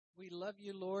We love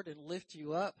you, Lord, and lift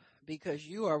you up because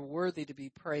you are worthy to be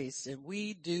praised, and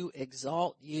we do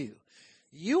exalt you.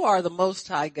 You are the Most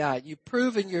High God. You've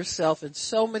proven yourself in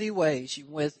so many ways. You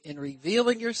went in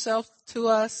revealing yourself to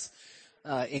us,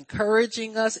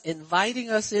 encouraging us,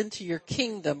 inviting us into your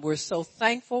kingdom. We're so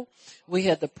thankful. We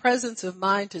had the presence of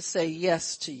mind to say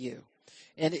yes to you,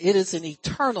 and it is an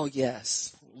eternal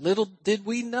yes. Little did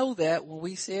we know that when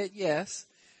we said yes,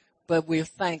 but we're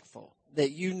thankful that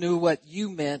you knew what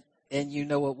you meant and you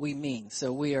know what we mean.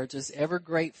 So we are just ever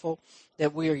grateful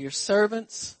that we are your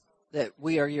servants, that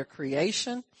we are your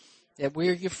creation, that we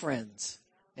are your friends,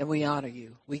 and we honor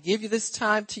you. We give you this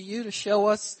time to you to show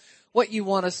us what you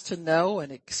want us to know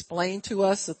and explain to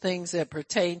us the things that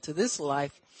pertain to this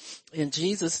life. In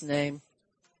Jesus' name,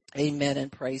 amen and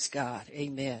praise God.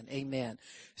 Amen. Amen.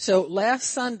 So last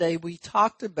Sunday we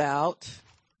talked about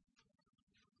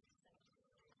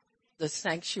the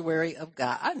sanctuary of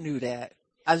God. I knew that.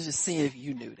 I was just seeing if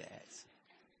you knew that.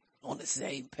 On the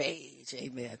same page.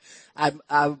 Amen.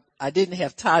 I didn't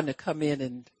have time to come in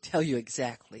and tell you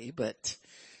exactly, but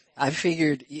I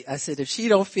said, if she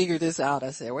don't figure this out,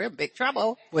 I said, we're in big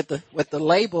trouble with the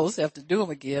labels. Have to do them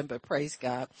again, but praise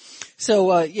God.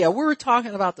 So, we were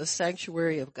talking about the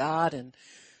sanctuary of God and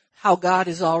how God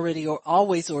has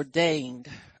always ordained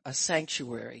a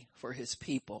sanctuary for his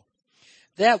people.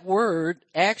 That word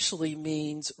actually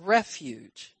means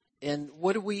refuge. And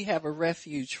what do we have a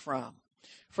refuge from?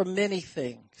 From many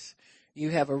things. You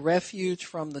have a refuge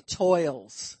from the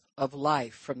toils of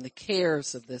life, from the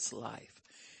cares of this life.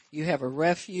 You have a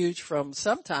refuge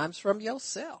sometimes from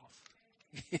yourself.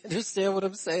 You understand what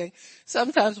I'm saying?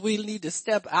 Sometimes we need to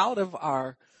step out of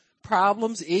our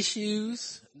problems,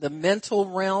 issues, the mental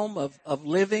realm of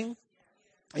living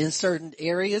in certain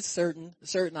areas,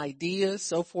 certain ideas,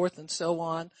 so forth and so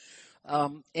on,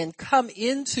 and come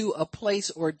into a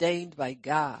place ordained by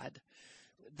God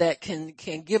that can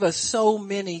give us so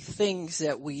many things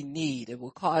that we need. It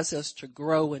will cause us to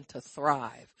grow and to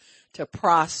thrive, to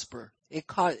prosper.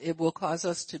 It will cause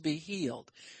us to be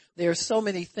healed. There are so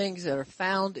many things that are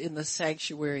found in the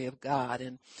sanctuary of God,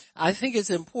 and I think it's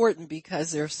important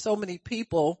because there are so many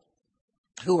people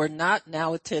who are not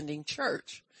now attending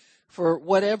church for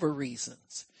whatever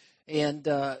reasons. And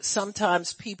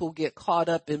sometimes people get caught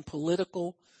up in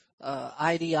political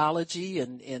ideology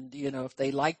and if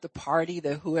they like the party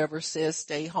that whoever says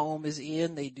stay home is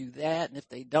in, they do that. And if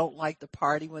they don't like the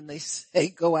party when they say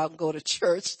go out and go to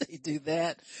church, they do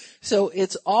that. So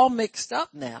it's all mixed up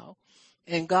now,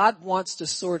 and God wants to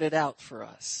sort it out for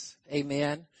us.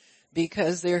 Amen.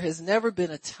 Because there has never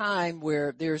been a time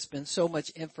where there's been so much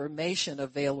information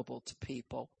available to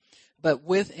people. But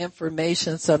with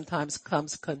information sometimes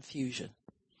comes confusion.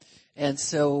 And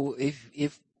so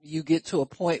if you get to a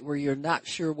point where you're not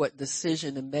sure what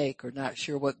decision to make or not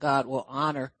sure what God will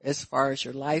honor as far as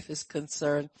your life is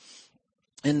concerned,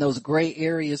 in those gray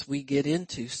areas we get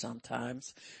into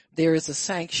sometimes, there is a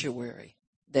sanctuary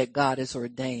that God has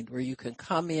ordained where you can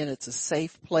come in. It's a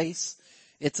safe place.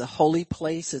 It's a holy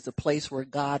place. It's a place where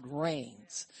God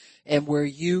reigns and where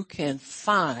you can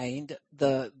find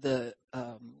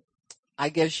I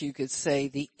guess you could say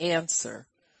the answer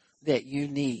that you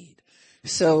need.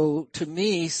 So to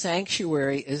me,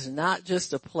 sanctuary is not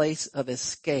just a place of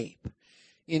escape.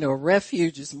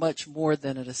 Refuge is much more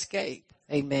than an escape.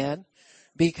 Amen.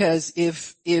 Because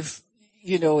if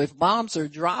bombs are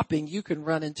dropping, you can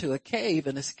run into a cave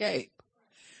and escape.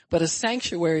 But a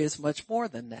sanctuary is much more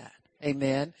than that.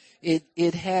 Amen.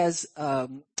 It has,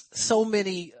 so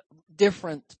many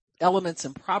different elements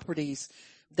and properties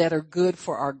that are good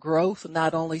for our growth,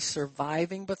 not only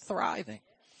surviving, but thriving.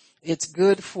 It's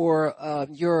good for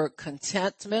your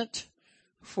contentment,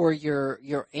 for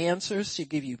your answers, to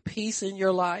give you peace in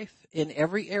your life, in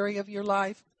every area of your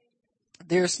life.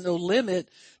 There's no limit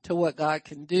to what God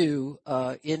can do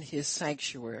in his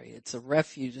sanctuary. It's a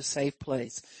refuge, a safe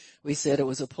place. We said it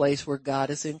was a place where God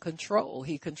is in control.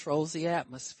 He controls the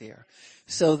atmosphere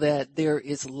so that there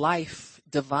is life,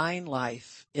 divine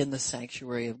life in the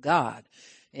sanctuary of God.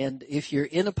 And if you're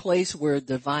in a place where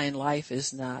divine life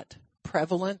is not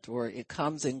prevalent or it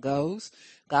comes and goes,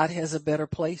 God has a better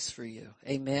place for you.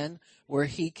 Amen. Where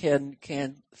he can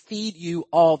feed you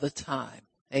all the time.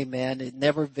 Amen. It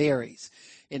never varies.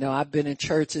 I've been in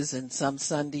churches and some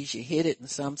Sundays you hit it and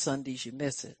some Sundays you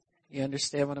miss it. You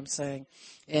understand what I'm saying?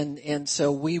 And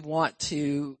so we want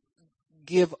to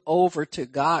give over to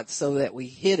God so that we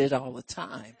hit it all the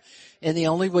time. And the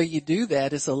only way you do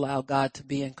that is allow God to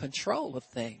be in control of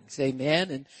things.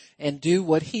 Amen. And do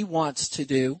what he wants to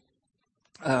do.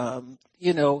 In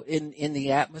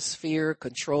the atmosphere,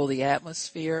 control the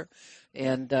atmosphere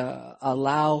and,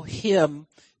 allow him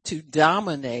to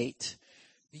dominate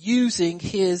using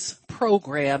his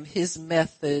program, his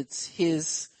methods,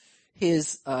 his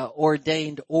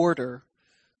ordained order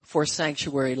for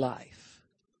sanctuary life.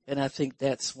 And I think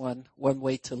that's one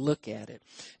way to look at it.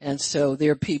 And so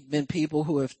there have been people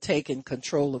who have taken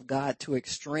control of God to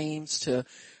extremes, to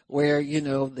where,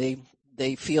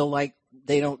 they feel like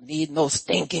they don't need no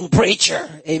stinking preacher.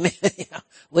 Amen.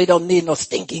 We don't need no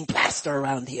stinking pastor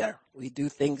around here. We do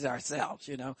things ourselves,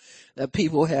 That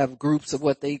people have groups of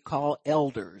what they call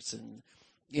elders and,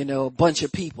 a bunch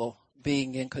of people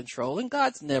being in control. And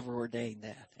God's never ordained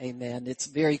that. Amen. It's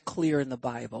very clear in the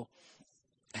Bible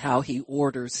how he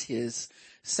orders his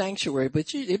sanctuary.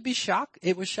 But it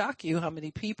would shock you how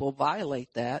many people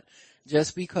violate that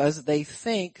just because they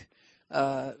think,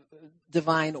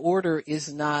 divine order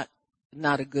is not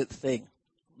a good thing.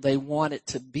 They want it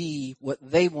to be what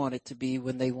they want it to be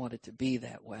when they want it to be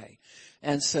that way.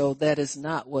 And so that is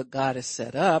not what God has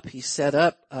set up. He set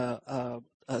up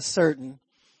a certain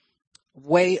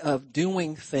way of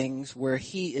doing things where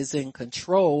he is in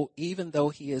control, even though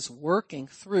he is working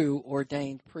through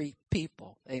ordained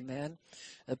people. Amen.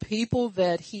 The people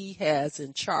that he has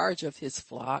in charge of his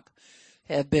flock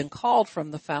have been called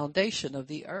from the foundation of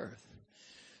the earth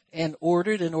and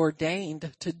ordered and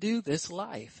ordained to do this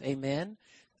life. Amen.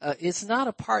 It's not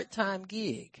a part-time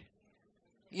gig.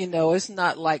 It's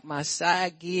not like my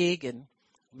side gig and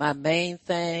my main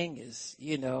thing is,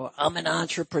 I'm an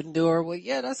entrepreneur. Well,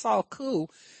 yeah, that's all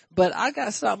cool, but I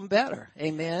got something better.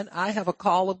 Amen. I have a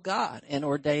call of God and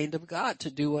ordained of God to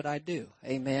do what I do.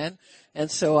 Amen. And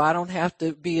so I don't have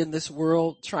to be in this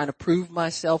world trying to prove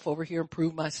myself over here and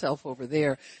prove myself over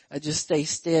there. I just stay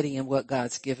steady in what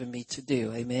God's given me to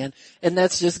do. Amen. And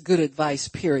that's just good advice,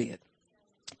 period.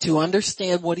 To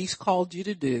understand what he's called you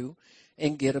to do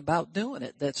and get about doing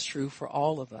it. That's true for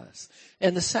all of us.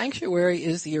 And the sanctuary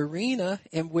is the arena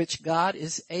in which God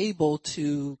is able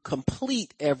to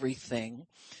complete everything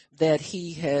that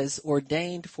he has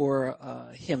ordained for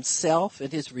himself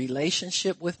and his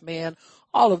relationship with man,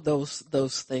 all of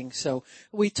those things. So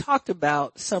we talked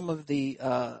about some of the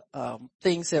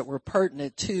things that were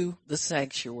pertinent to the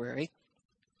sanctuary.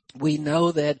 We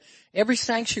know that every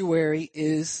sanctuary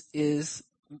is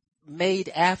made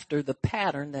after the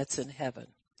pattern that's in heaven.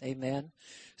 Amen.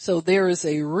 So there is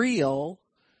a real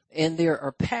and there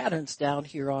are patterns down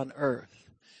here on earth.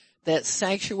 That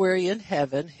sanctuary in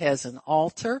heaven has an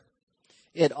altar.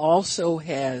 It also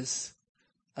has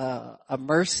a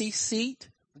mercy seat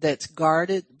that's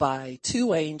guarded by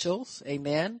 2 angels.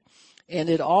 Amen. And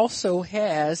it also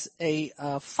has a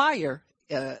fire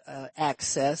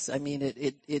access. I mean,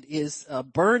 it is a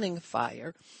burning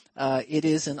fire. It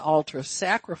is an altar of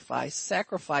sacrifice.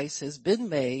 Sacrifice has been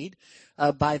made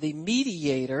by the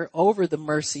mediator over the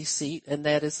mercy seat, and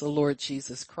that is the Lord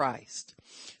Jesus Christ.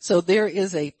 So there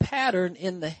is a pattern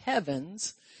in the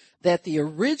heavens that the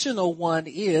original one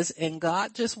is, and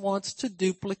God just wants to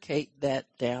duplicate that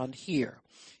down here.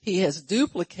 He has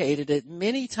duplicated it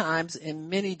many times in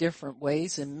many different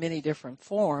ways, in many different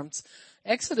forms.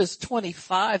 Exodus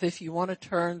 25, if you want to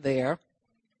turn there,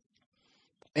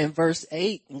 in verse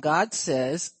 8, God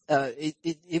says,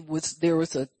 there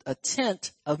was a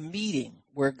tent of meeting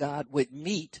where God would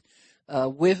meet,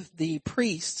 with the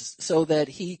priests so that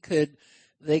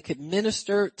they could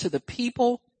minister to the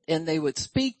people and they would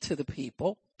speak to the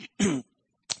people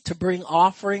to bring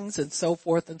offerings and so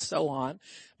forth and so on.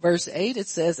 Verse 8, it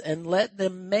says, and let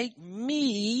them make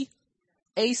me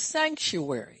a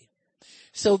sanctuary.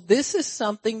 So this is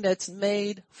something that's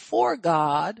made for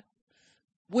God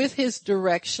with his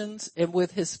directions and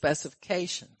with his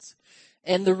specifications.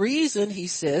 And the reason, he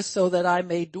says, so that I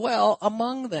may dwell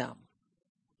among them.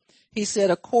 He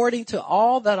said, according to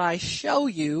all that I show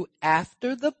you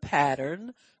after the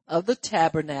pattern of the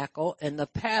tabernacle and the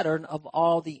pattern of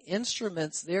all the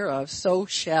instruments thereof, so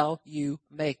shall you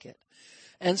make it.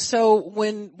 And so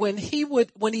when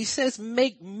he says,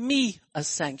 make me a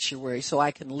sanctuary so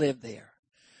I can live there,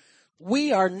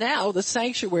 we are now the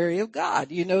sanctuary of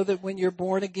God. You know that when you're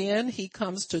born again, he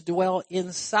comes to dwell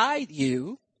inside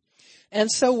you. And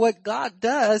so what God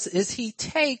does is he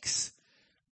takes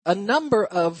a number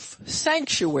of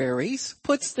sanctuaries,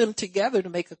 puts them together to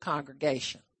make a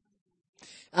congregation.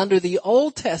 Under the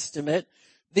Old Testament,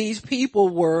 these people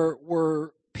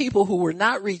were people who were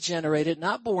not regenerated,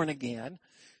 not born again.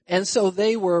 And so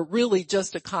they were really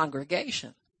just a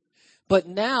congregation. But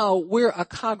now we're a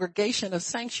congregation of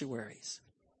sanctuaries.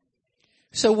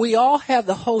 So we all have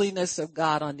the holiness of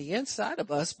God on the inside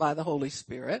of us by the Holy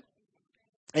Spirit.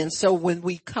 And so when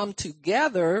we come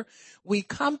together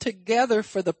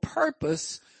for the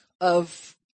purpose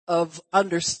of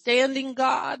understanding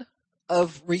God,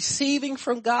 of receiving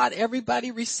from God.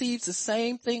 Everybody receives the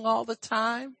same thing all the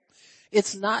time.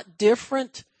 It's not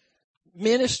different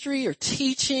ministry or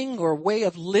teaching or way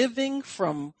of living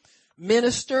from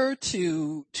minister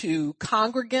to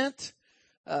congregant,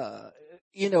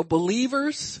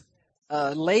 believers,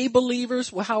 lay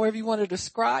believers, however you want to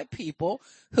describe people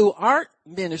who aren't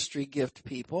ministry gift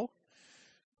people.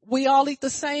 We all eat the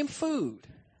same food.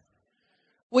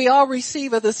 We all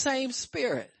receive of the same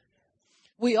Spirit.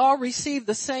 We all receive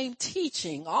the same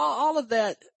teaching. All of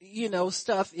that,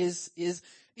 stuff is,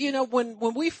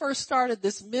 when we first started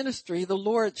this ministry, the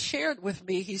Lord shared with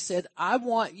me, He said, I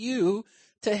want you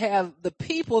to have the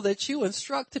people that you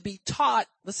instruct to be taught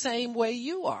the same way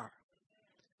you are,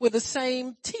 with the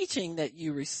same teaching that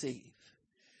you receive.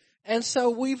 And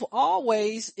so we've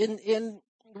always,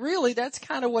 really that's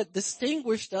kind of what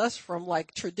distinguished us from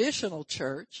like traditional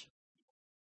church.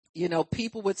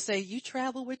 People would say, you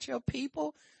travel with your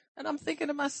people? And I'm thinking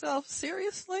to myself,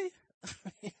 seriously?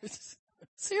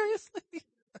 Seriously?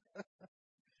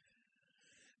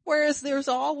 Whereas there's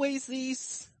always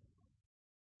these,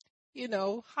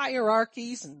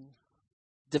 hierarchies and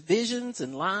divisions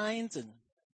and lines, and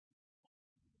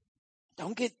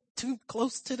don't get too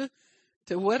close to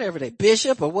whatever they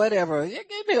bishop or whatever.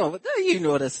 You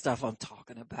know the stuff I'm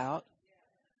talking about.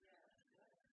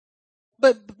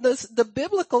 But the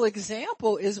biblical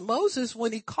example is Moses.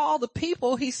 When he called the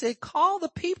people, he said, call the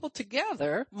people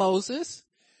together, Moses,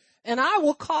 and I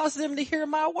will cause them to hear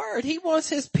my word. He wants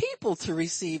his people to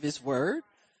receive his word.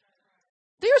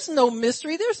 There's no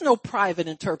mystery. There's no private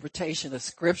interpretation of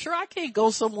scripture. I can't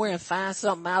go somewhere and find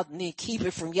something out and then keep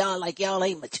it from y'all like y'all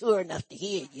ain't mature enough to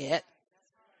hear it yet.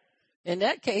 In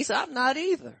that case, I'm not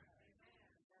either.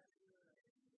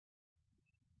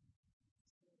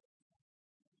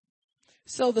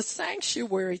 So the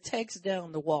sanctuary takes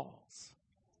down the walls.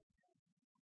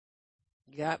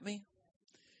 You got me?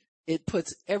 It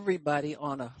puts everybody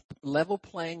on a level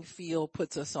playing field,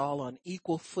 puts us all on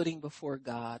equal footing before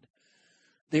God.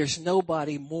 There's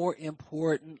nobody more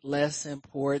important, less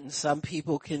important. Some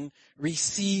people can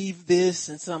receive this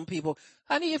and some people,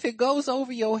 honey, if it goes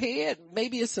over your head,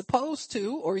 maybe it's supposed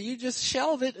to, or you just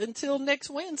shelve it until next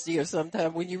Wednesday or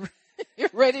sometime when you're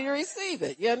ready to receive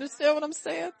it. You understand what I'm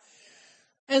saying?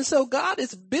 And so God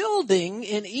is building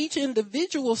in each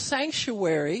individual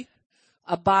sanctuary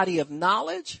a body of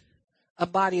knowledge, a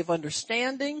body of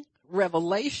understanding,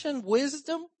 revelation,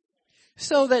 wisdom,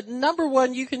 so that number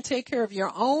one, you can take care of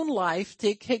your own life,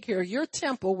 take care of your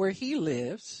temple where He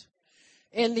lives.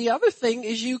 And the other thing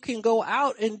is you can go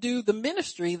out and do the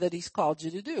ministry that He's called you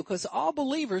to do, because all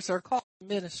believers are called to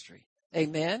ministry.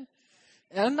 Amen.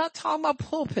 And I'm not talking about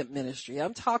pulpit ministry.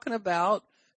 I'm talking about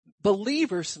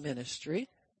believers ministry,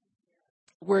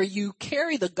 where you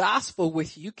carry the gospel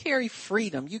with you. You carry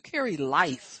freedom. You carry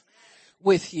life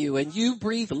with you, and you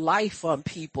breathe life on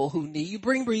people who need. You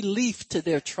bring relief to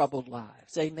their troubled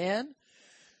lives. Amen.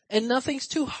 And nothing's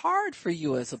too hard for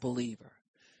you as a believer,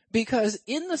 because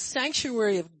in the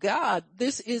sanctuary of God,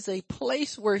 this is a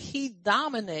place where He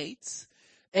dominates,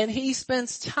 and He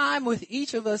spends time with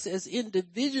each of us as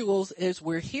individuals as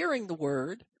we're hearing the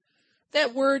word.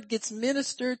 That word gets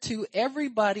ministered to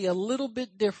everybody a little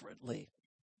bit differently,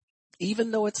 even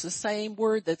though it's the same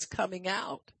word that's coming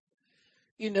out.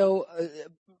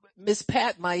 Miss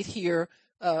Pat might hear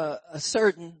a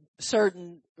certain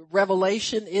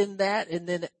revelation in that, and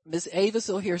then Miss Avis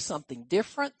will hear something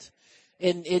different,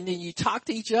 and then you talk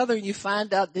to each other and you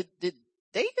find out that they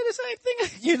get the same thing.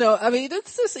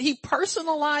 It's just, He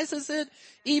personalizes it,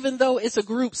 even though it's a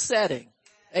group setting.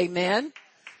 Amen.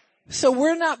 So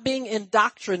we're not being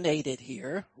indoctrinated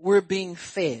here. We're being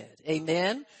fed.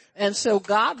 Amen. And so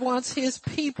God wants His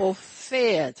people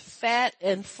fed, fat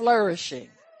and flourishing.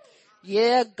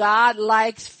 Yeah, God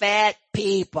likes fat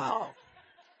people.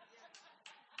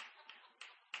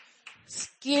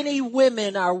 Skinny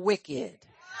women are wicked.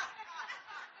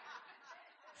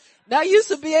 Now, I used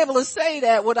to be able to say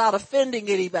that without offending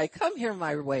anybody. Come here,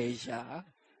 my Raja.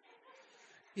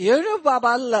 You know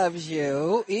Baba loves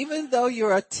you, even though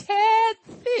you're a tad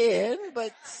thin,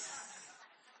 but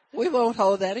we won't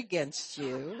hold that against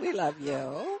you. We love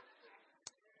you.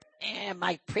 And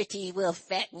my pretty will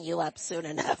fatten you up soon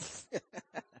enough.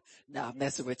 No, I'm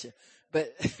messing with you.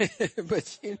 But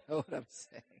you know what I'm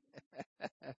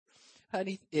saying.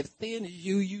 Honey, if thin is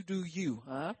you, you do you,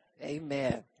 huh?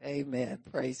 Amen. Amen.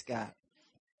 Praise God.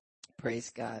 Praise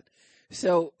God.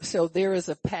 So there is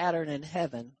a pattern in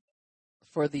heaven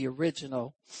for the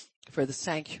original, for the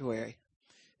sanctuary.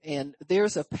 And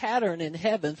there's a pattern in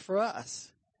heaven for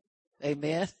us.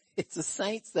 Amen. It's the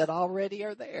saints that already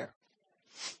are there.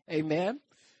 Amen.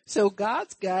 So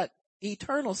God's got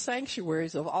eternal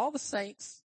sanctuaries of all the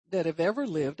saints that have ever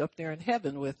lived up there in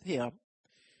heaven with him.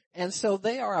 And so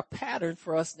they are a pattern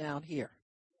for us down here.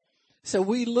 So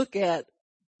we look at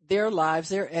their lives,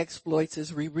 their exploits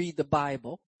as we read the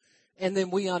Bible, and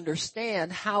then we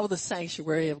understand how the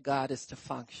sanctuary of God is to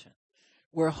function.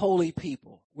 We're holy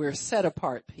people. We're set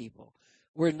apart people.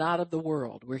 We're not of the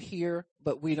world. We're here,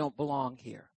 but we don't belong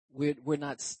here. We're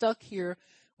not stuck here.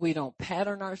 We don't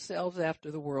pattern ourselves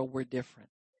after the world. We're different.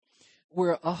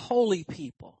 We're a holy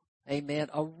people. Amen.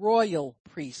 A royal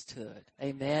priesthood.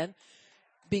 Amen.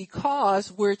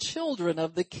 Because we're children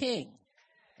of the King.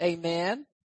 Amen.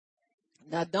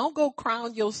 Now don't go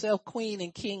crown yourself queen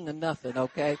and king to nothing,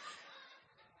 okay?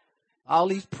 All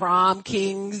these prom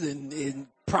kings and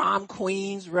prom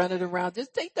queens running around.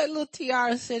 Just take that little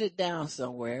tiara and set it down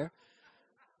somewhere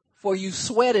before you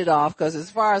sweat it off, because as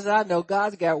far as I know,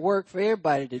 God's got work for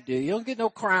everybody to do. You don't get no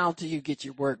crown till you get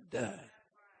your work done.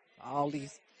 All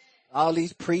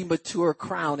these premature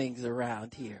crownings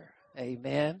around here.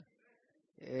 Amen.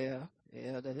 Yeah,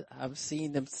 I've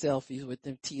seen them selfies with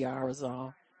them tiaras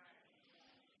on.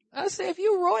 I say, if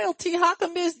you royalty, how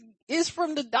come it's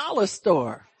from the dollar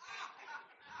store?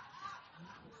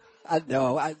 I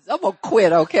know. I'm gonna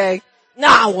quit, okay? No,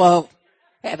 I won't.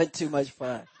 Having too much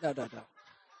fun. No.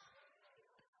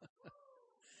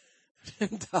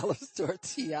 Dollar store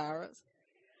tiaras.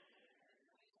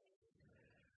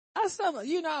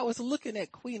 I was looking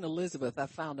at Queen Elizabeth. I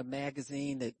found a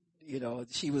magazine that,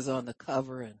 she was on the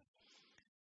cover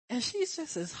and she's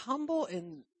just as humble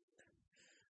and,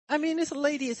 this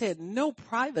lady has had no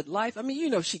private life.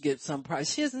 She gets some private.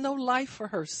 She has no life for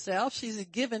herself. She's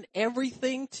given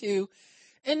everything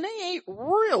and they ain't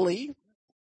really,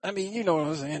 you know what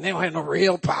I'm saying? They don't have no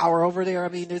real power over there.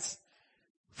 It's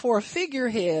for a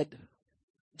figurehead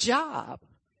job.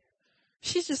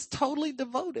 She's just totally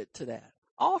devoted to that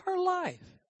all her life.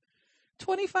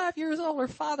 25 years old, her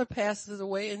father passes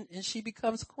away and she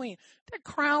becomes queen. That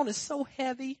crown is so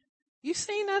heavy. You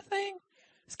seen that thing?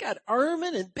 It's got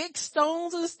ermine and big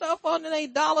stones and stuff on it.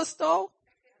 Ain't dollar store.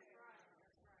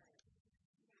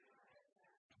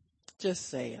 Just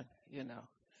saying,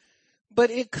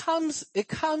 But it comes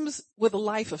with a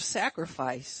life of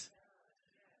sacrifice.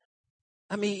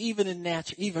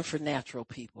 Even for natural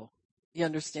people. You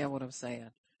understand what I'm saying?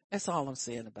 That's all I'm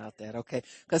saying about that, okay?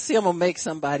 Because I'm going to make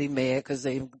somebody mad because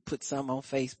they put something on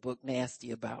Facebook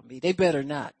nasty about me. They better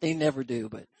not. They never do,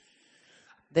 but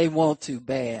they want to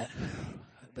bad.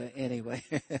 But anyway,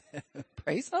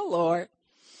 praise the Lord.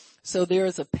 So there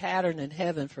is a pattern in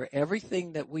heaven for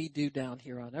everything that we do down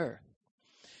here on earth.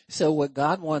 So what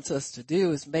God wants us to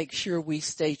do is make sure we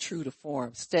stay true to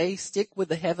form. Stick with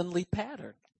the heavenly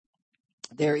pattern.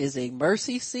 There is a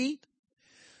mercy seat.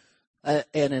 And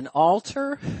an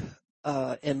altar,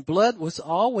 and blood was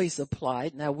always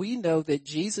applied. Now we know that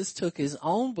Jesus took his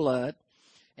own blood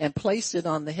and placed it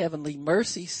on the heavenly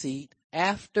mercy seat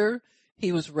after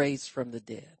he was raised from the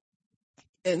dead.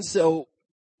 And so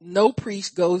no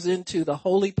priest goes into the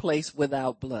holy place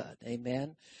without blood.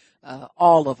 Amen.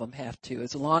 All of them have to.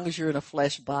 As long as you're in a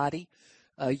flesh body,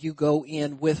 you go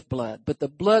in with blood. But the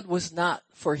blood was not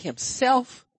for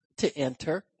himself to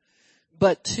enter,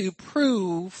 but to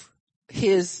prove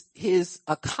his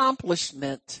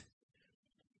accomplishment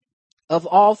of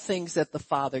all things that the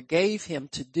Father gave him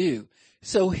to do.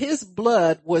 So his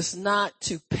blood was not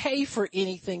to pay for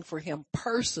anything for him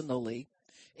personally,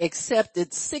 except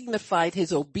it signified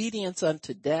his obedience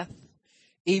unto death,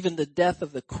 even the death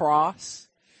of the cross,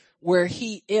 where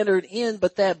he entered in,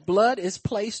 but that blood is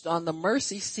placed on the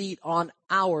mercy seat on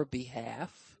our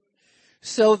behalf,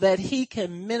 so that he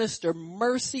can minister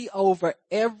mercy over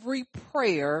every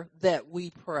prayer that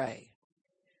we pray.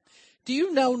 Do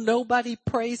you know nobody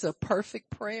prays a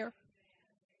perfect prayer?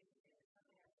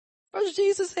 Because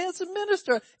Jesus had to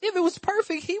minister. If it was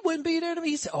perfect, he wouldn't be there to me.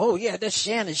 He said, oh yeah, that's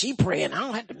Shannon. She praying. I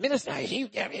don't have to minister.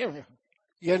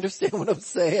 You understand what I'm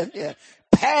saying? Yeah.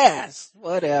 Pass.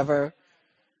 Whatever.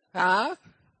 Huh?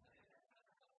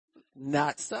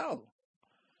 Not so.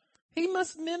 He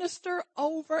must minister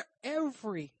over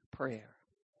every prayer.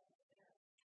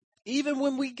 Even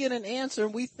when we get an answer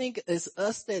and we think it's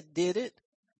us that did it.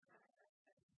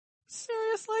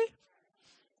 Seriously?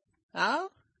 Huh?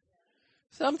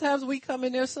 Sometimes we come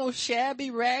in there so shabby,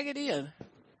 raggedy, and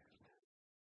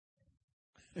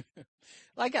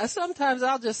sometimes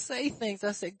I'll just say things.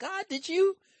 I say, God, did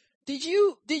you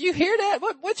hear that?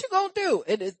 What you gonna do?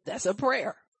 And that's a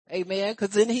prayer. Amen. Cause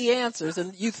then he answers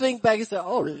and you think back and say,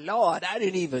 oh Lord,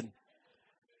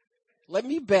 let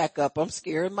me back up. I'm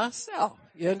scaring myself.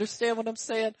 You understand what I'm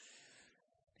saying?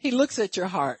 He looks at your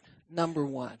heart. Number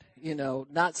one,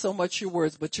 not so much your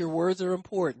words, but your words are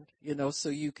important, so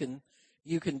you can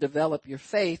develop your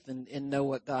faith and know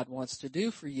what God wants to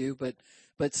do for you.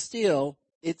 But still,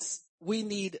 we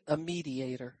need a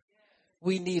mediator.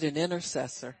 We need an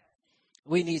intercessor.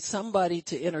 We need somebody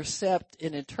to intercept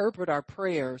and interpret our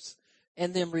prayers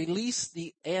and then release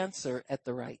the answer at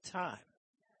the right time.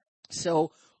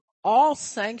 So all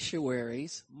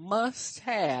sanctuaries must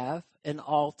have an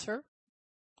altar,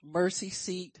 mercy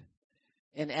seat,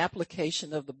 and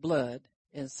application of the blood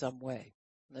in some way.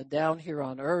 Now, down here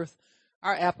on earth,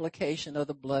 our application of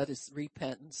the blood is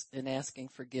repentance and asking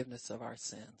forgiveness of our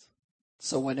sins.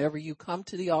 So whenever you come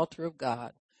to the altar of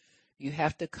God, you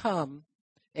have to come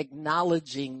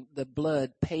acknowledging the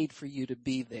blood paid for you to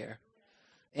be there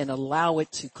and allow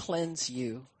it to cleanse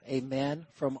you, amen,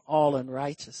 from all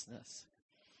unrighteousness.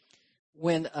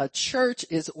 When a church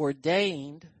is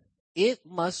ordained, it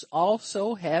must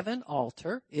also have an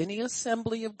altar. Any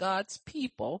assembly of God's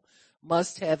people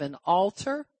must have an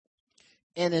altar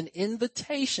and an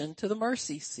invitation to the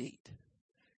mercy seat.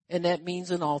 And that means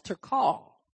an altar call.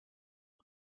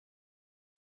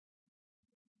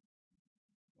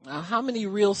 Now, how many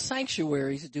real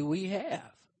sanctuaries do we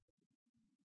have?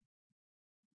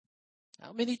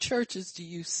 How many churches do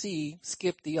you see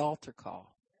skip the altar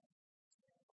call?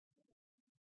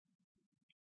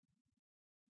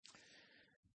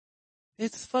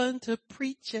 It's fun to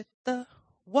preach at the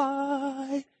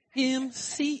YMCA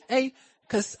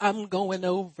because I'm going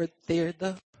over there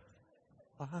the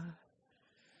Y.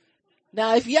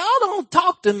 Now, if y'all don't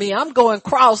talk to me, I'm going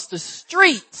across the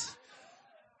street.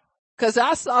 Because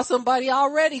I saw somebody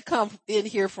already come in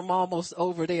here from almost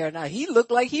over there. Now, he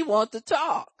looked like he wanted to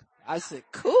talk. I said,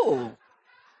 cool.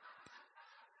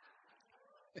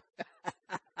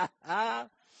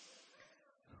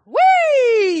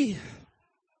 Whee!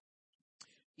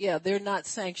 Yeah, they're not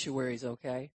sanctuaries,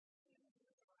 okay?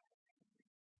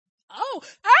 Oh,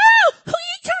 who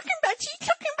you talking about? You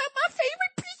talking about my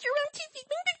favorite preacher on TV.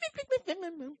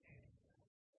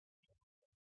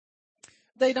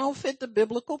 They don't fit the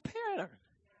biblical pattern.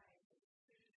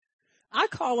 I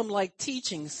call them like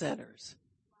teaching centers.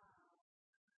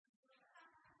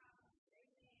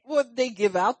 Well, they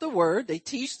give out the word. They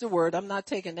teach the word. I'm not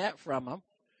taking that from them.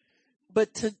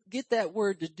 But to get that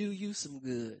word to do you some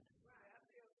good.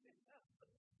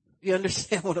 You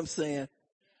understand what I'm saying?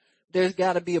 There's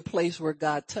got to be a place where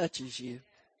God touches you.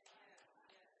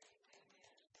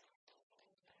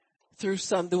 Through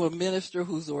a minister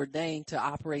who's ordained to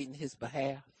operate in his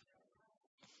behalf.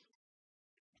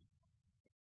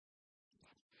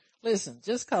 Listen,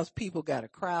 just because people got a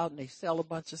crowd and they sell a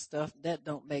bunch of stuff, that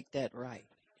don't make that right.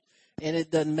 And it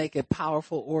doesn't make it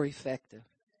powerful or effective.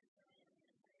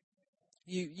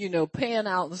 Paying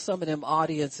out in some of them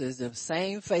audiences, them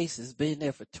same faces been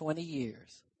there for 20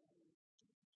 years.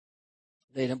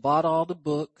 They done bought all the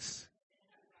books,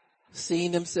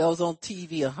 seen themselves on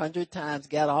TV 100 times,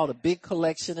 got all the big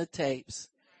collection of tapes,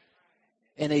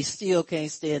 and they still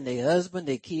can't stand their husband,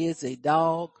 their kids, their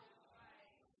dog.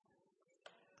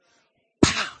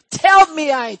 Pow! Tell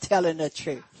me I ain't telling the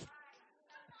truth.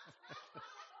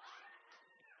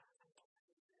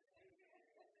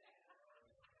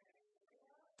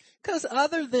 Because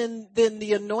other than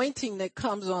the anointing that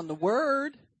comes on the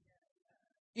word,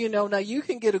 now you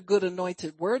can get a good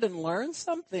anointed word and learn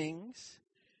some things,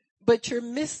 but you're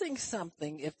missing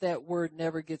something if that word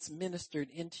never gets ministered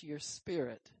into your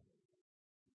spirit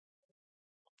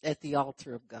at the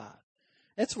altar of God.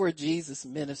 That's where Jesus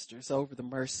ministers over the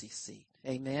mercy seat.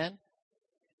 Amen.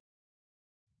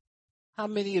 How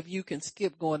many of you can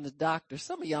skip going to the doctor?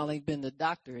 Some of y'all ain't been to the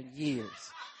doctor in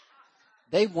years.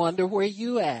 They wonder where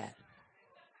you at.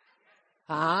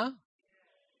 Huh?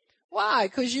 Why?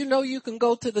 Because you can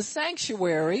go to the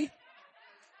sanctuary.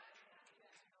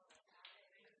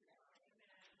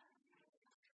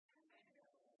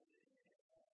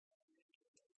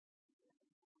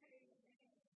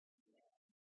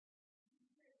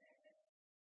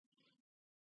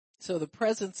 So the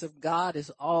presence of God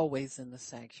is always in the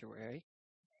sanctuary.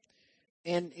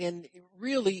 And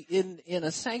really in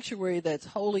a sanctuary that's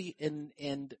holy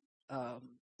and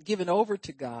given over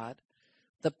to God,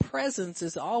 the presence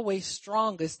is always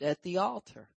strongest at the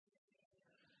altar.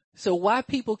 So why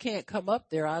people can't come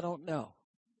up there, I don't know.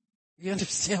 You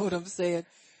understand what I'm saying?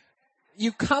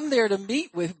 You come there to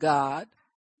meet with God,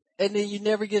 and then you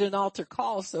never get an altar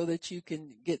call so that you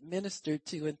can get ministered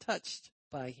to and touched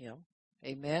by him.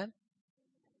 Amen.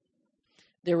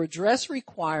 There were dress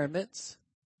requirements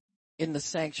in the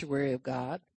sanctuary of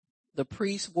God. The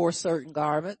priest wore certain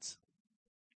garments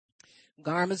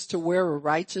to wear a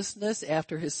righteousness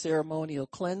after his ceremonial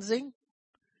cleansing,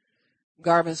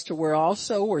 Garments to wear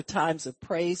also were times of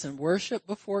praise and worship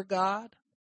before God.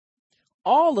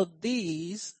 All of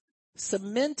these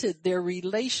cemented their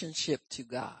relationship to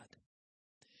God,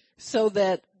 so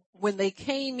that when they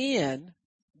came in,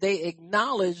 they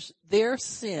acknowledged their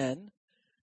sin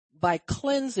by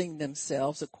cleansing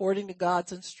themselves according to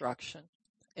God's instruction.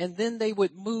 And then they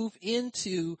would move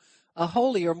into a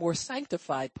holier, more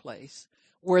sanctified place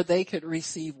where they could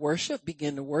receive worship,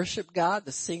 begin to worship God.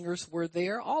 The singers were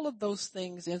there, all of those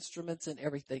things, instruments and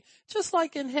everything, just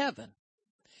like in heaven.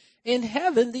 In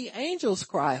heaven, the angels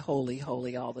cry, holy,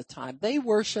 holy all the time. They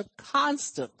worship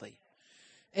constantly.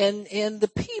 And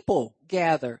the people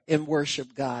gather and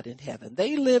worship God in heaven.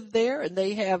 They live there and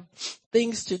they have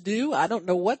things to do. I don't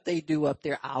know what they do up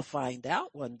there. I'll find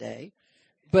out one day.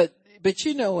 But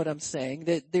you know what I'm saying,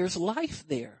 that there's life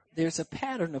there. There's a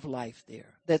pattern of life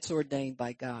there that's ordained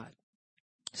by God.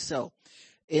 So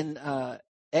in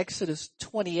Exodus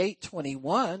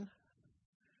 28:21,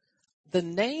 the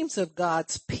names of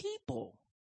God's people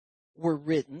were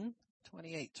written.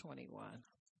 28:21.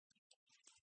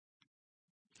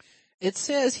 It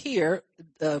says here,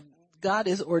 God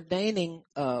is ordaining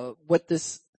what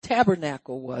this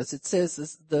tabernacle was. It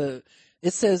says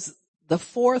the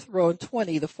fourth row in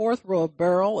 20, the fourth row of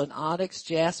beryl and onyx,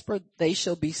 jasper, they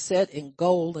shall be set in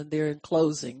gold in their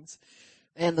enclosings.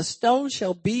 And the stone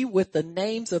shall be with the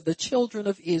names of the children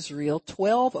of Israel,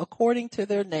 12 according to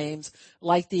their names,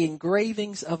 like the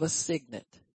engravings of a signet.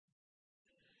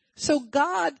 So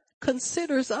God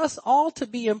considers us all to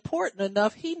be important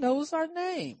enough. He knows our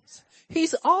names.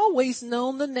 He's always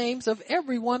known the names of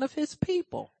every one of his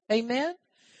people. Amen.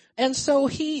 And so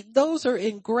those are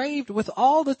engraved with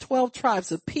all the 12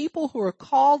 tribes of people who are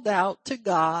called out to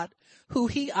God, who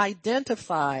he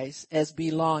identifies as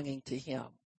belonging to him.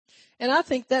 And I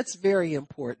think that's very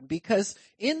important, because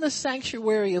in the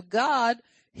sanctuary of God,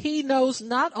 he knows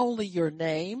not only your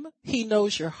name, he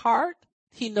knows your heart,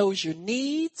 he knows your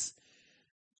needs,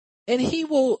 and he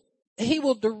will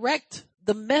direct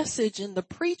the message and the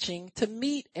preaching to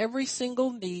meet every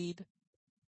single need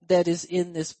that is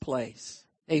in this place.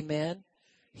 Amen.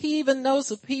 He even knows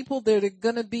the people that are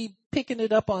going to be picking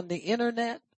it up on the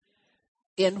internet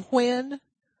and when,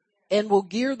 and will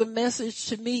gear the message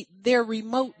to meet their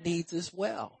remote needs as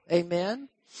well. Amen.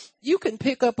 You can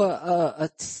pick up a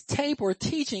tape or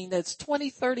teaching that's 20,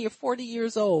 30, or 40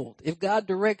 years old. If God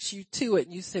directs you to it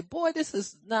and you say, boy,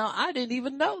 I didn't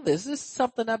even know this. This is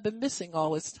something I've been missing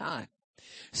all this time.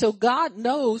 So God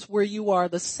knows where you are.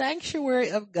 The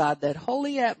sanctuary of God, that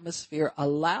holy atmosphere,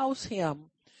 allows him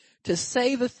to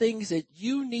say the things that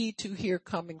you need to hear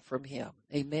coming from him.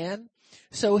 Amen.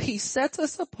 So he sets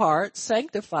us apart,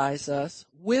 sanctifies us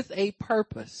with a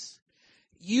purpose.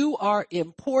 You are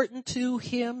important to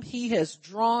him. He has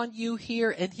drawn you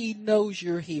here and he knows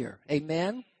you're here.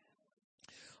 Amen.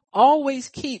 Always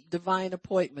keep divine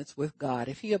appointments with God.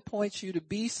 If he appoints you to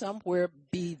be somewhere,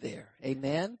 be there.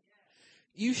 Amen.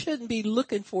 You shouldn't be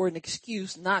looking for an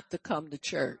excuse not to come to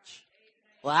church.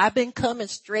 Well, I've been coming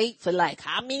straight for like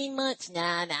how many months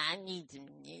now? Now I need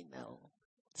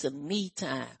some me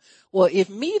time. Well, if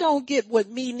me don't get what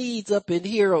me needs up in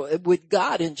here with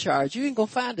God in charge, you ain't gonna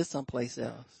find it someplace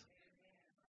else.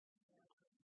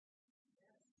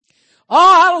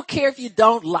 Oh, I don't care if you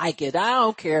don't like it. I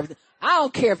don't care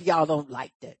if y'all don't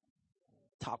like that.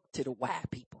 Talk to the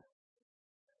white people.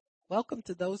 Welcome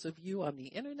to those of you on the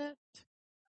internet.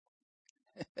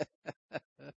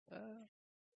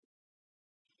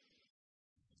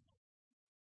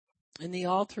 In the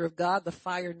altar of God, the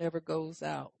fire never goes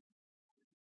out.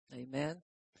 Amen.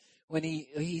 When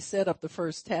he set up the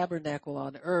first tabernacle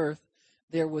on earth,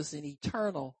 there was an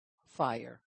eternal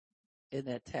fire in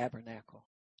that tabernacle.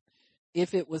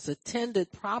 If it was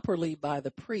attended properly by the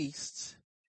priests,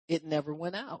 it never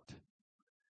went out.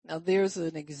 Now there's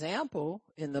an example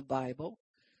in the Bible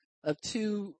of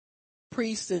two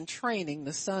priests in training,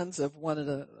 the sons of one of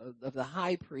the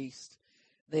high priests.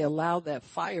 They allowed that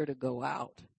fire to go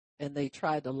out, and they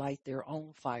tried to light their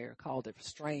own fire, called it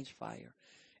strange fire,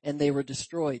 and they were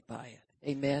destroyed by it.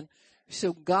 Amen.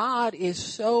 So God is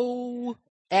so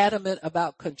adamant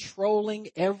about controlling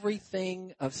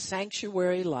everything of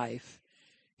sanctuary life.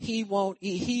 He will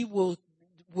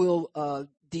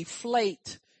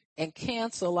deflate and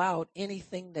cancel out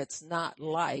anything that's not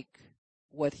like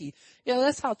what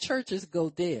that's how churches go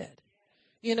dead.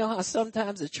 You know how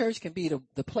sometimes the church can be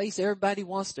the place everybody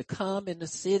wants to come in the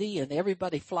city and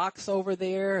everybody flocks over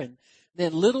there, and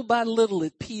then little by little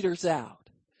it peters out.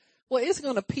 Well, it's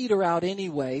going to peter out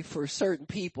anyway for certain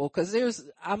people, because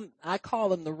I call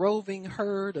them the roving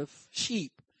herd of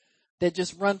sheep that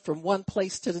just run from one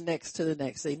place to the next to the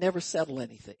next. They never settle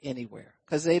anywhere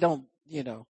because they don't,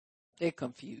 they're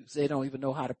confused. They don't even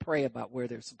know how to pray about where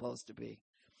they're supposed to be.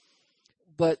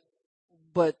 But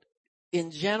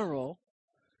in general,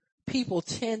 people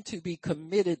tend to be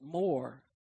committed more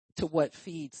to what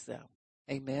feeds them.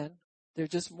 Amen. They're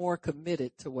just more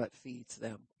committed to what feeds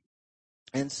them.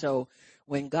 And so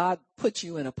when God puts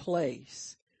you in a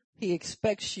place, he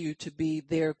expects you to be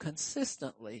there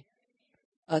consistently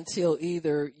until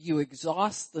either you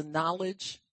exhaust the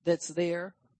knowledge that's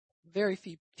there. Very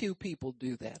few people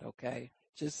do that, okay?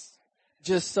 Just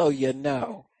so you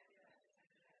know.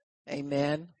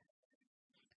 Amen.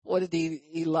 What did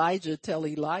Elijah tell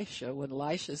Elisha when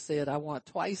Elisha said, I want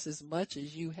twice as much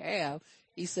as you have?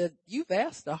 He said, you've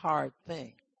asked a hard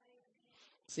thing.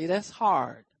 See, that's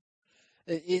hard.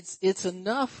 It's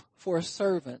enough for a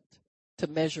servant to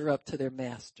measure up to their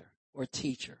master or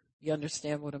teacher. You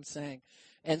understand what I'm saying?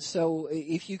 And so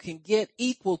if you can get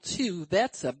equal to,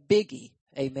 that's a biggie.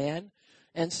 Amen.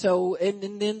 And so,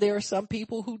 and then there are some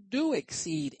people who do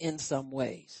exceed in some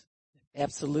ways.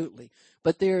 Absolutely.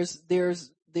 But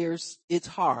it's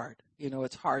hard.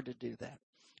 It's hard to do that.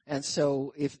 And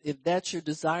so if that's your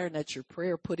desire and that's your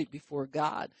prayer, put it before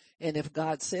God. And if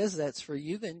God says that's for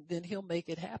you, then he'll make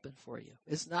it happen for you.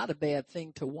 It's not a bad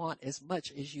thing to want as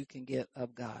much as you can get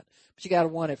of God, but you got to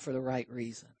want it for the right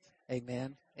reasons.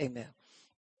 Amen. Amen.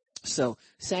 So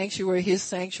his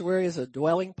sanctuary is a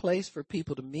dwelling place for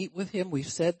people to meet with him. We've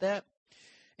said that.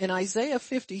 In Isaiah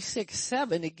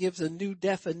 56:7, it gives a new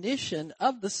definition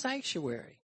of the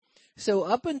sanctuary. So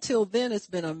up until then, it's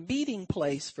been a meeting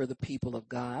place for the people of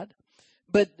God.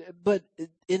 But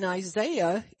in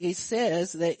Isaiah, it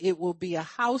says that it will be a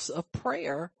house of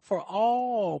prayer for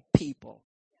all people.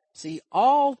 See,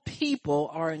 all people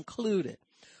are included.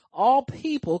 All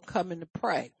people come in to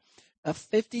pray.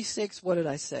 56, what did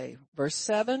I say? Verse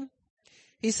 7.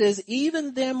 He says,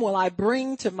 even them will I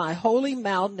bring to my holy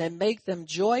mountain and make them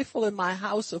joyful in my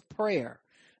house of prayer.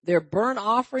 Their burnt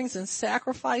offerings and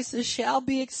sacrifices shall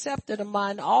be accepted on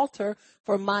mine altar,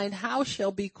 for mine house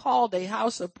shall be called a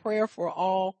house of prayer for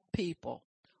all people.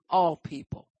 All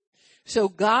people. So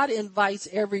God invites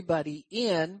everybody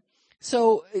in.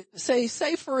 So say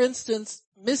for instance,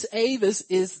 Miss Avis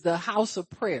is the house of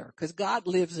prayer because God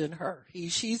lives in her.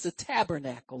 She's the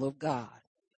tabernacle of God,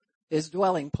 his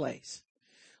dwelling place.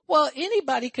 Well,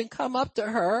 anybody can come up to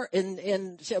her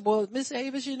and say, well, Miss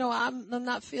Avis, I'm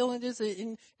not feeling this.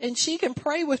 And she can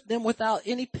pray with them without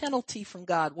any penalty from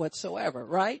God whatsoever,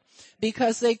 right?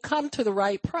 Because they come to the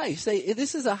right place.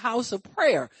 This is a house of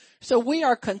prayer. So we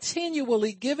are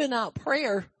continually giving out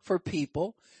prayer for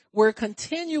people. We're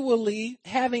continually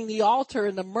having the altar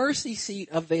and the mercy seat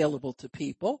available to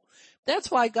people.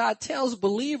 That's why God tells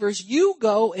believers, you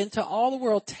go into all the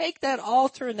world, take that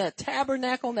altar and that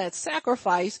tabernacle and that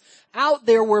sacrifice out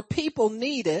there where people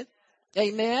need it.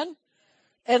 Amen.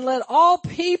 And let all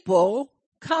people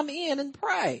come in and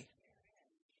pray.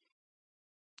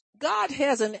 God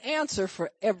has an answer for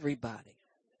everybody,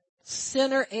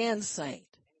 sinner and saint.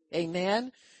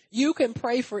 Amen. You can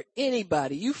pray for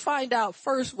anybody. You find out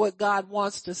first what God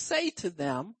wants to say to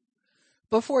them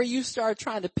before you start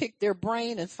trying to pick their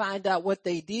brain and find out what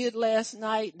they did last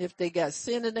night and if they got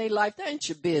sin in their life. That ain't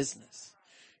your business.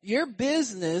 Your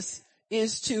business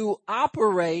is to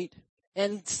operate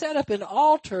and set up an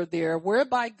altar there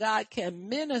whereby God can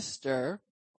minister.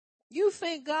 You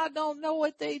think God don't know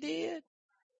what they did?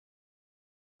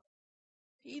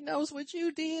 He knows what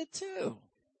you did too.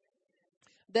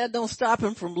 That don't stop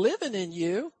him from living in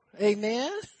you.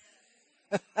 Amen.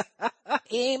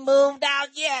 He ain't moved out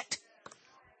yet.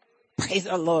 Praise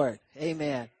the Lord.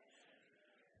 Amen.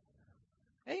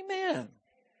 Amen.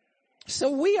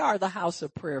 So we are the house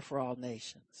of prayer for all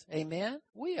nations. Amen.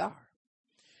 We are.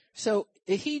 So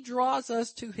he draws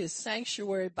us to his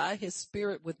sanctuary by his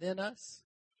spirit within us.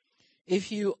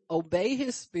 If you obey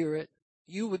his spirit,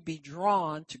 you would be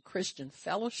drawn to Christian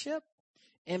fellowship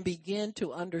and begin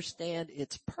to understand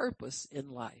its purpose in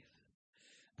life.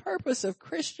 Purpose of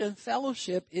Christian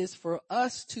fellowship is for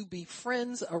us to be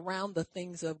friends around the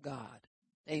things of God.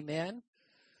 Amen.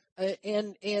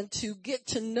 And to get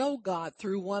to know God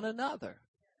through one another.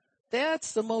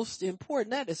 That's the most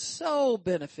important. That is so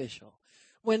beneficial.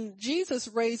 When Jesus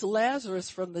raised Lazarus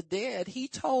from the dead, he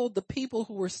told the people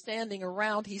who were standing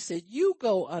around, he said, you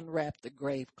go unwrap the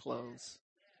grave clothes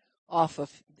off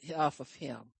of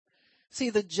him. See,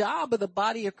 the job of the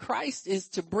body of Christ is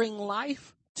to bring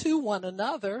life to one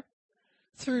another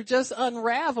through just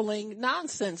unraveling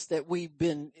nonsense that we've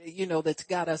been, that's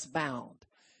got us bound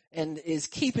and is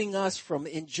keeping us from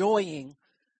enjoying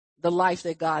the life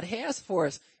that God has for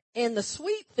us. And the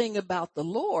sweet thing about the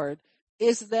Lord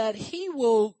is that he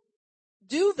will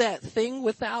do that thing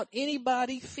without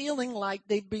anybody feeling like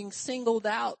they're being singled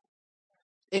out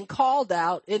and called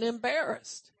out and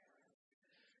embarrassed.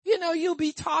 You know, you'll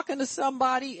be talking to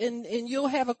somebody and you'll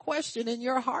have a question in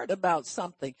your heart about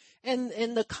something. And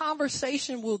the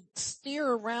conversation will steer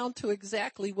around to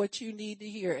exactly what you need to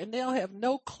hear. And they'll have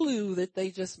no clue that they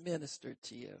just ministered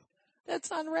to you. That's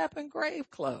unwrapping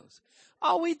grave clothes.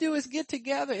 All we do is get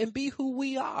together and be who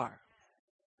we are.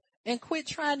 And quit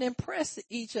trying to impress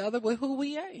each other with who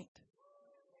we ain't.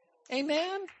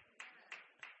 Amen?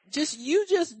 Just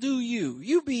do you.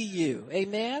 You be you.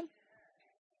 Amen?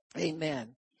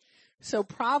 Amen. So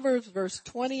Proverbs verse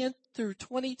 20 through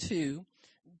 22,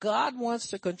 God wants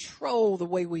to control the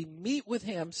way we meet with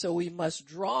him, so we must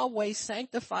draw away,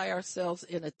 sanctify ourselves,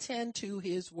 and attend to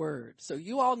his word. So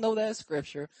you all know that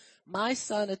scripture. My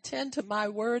son, attend to my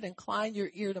word, incline your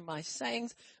ear to my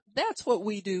sayings. That's what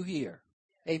we do here.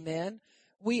 Amen.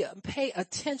 We pay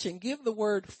attention, give the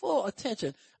word full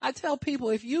attention. I tell people,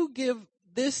 if you give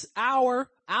this hour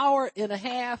and a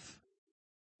half,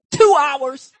 2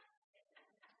 hours,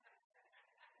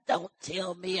 don't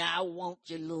tell me I want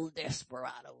your little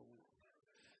desperado.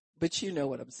 But you know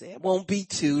what I'm saying. Won't be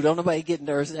 2. Don't nobody get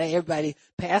nervous. Hey, everybody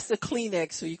pass the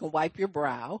Kleenex so you can wipe your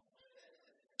brow.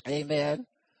 Amen.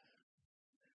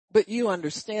 But you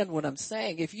understand what I'm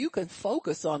saying. If you can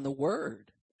focus on the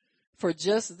word for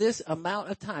just this amount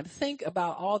of time, think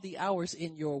about all the hours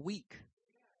in your week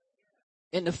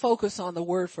and to focus on the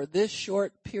word for this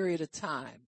short period of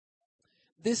time.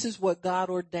 This is what God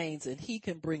ordains, and he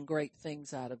can bring great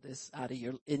things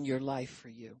in your life for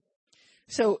you.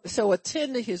 So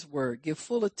attend to his word, give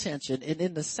full attention. And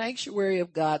in the sanctuary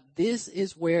of God, this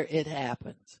is where it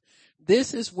happens.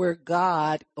 This is where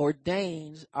God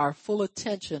ordains our full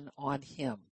attention on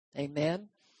him. Amen.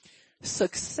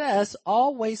 Success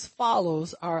always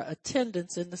follows our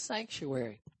attendance in the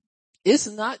sanctuary. It's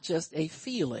not just a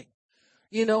feeling.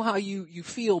 You know how you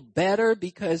feel better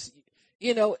because,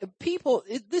 you know,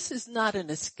 this is not an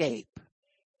escape.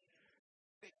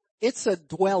 It's a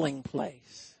dwelling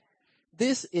place.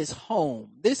 This is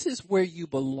home. This is where you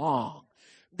belong.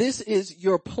 This is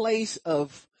your place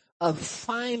of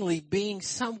finally being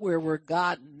somewhere where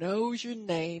God knows your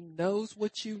name, knows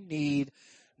what you need,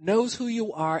 knows who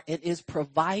you are, and is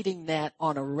providing that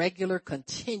on a regular,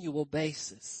 continual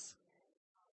basis.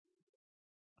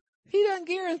 He doesn't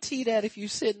guarantee that if you're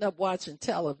sitting up watching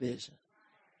television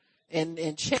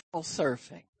and channel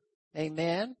surfing.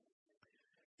 Amen.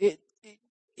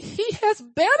 He has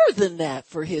better than that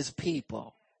for his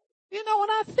people. You know, when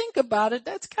I think about it,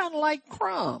 that's kind of like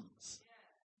crumbs.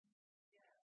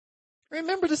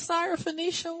 Remember the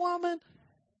Syrophoenician woman?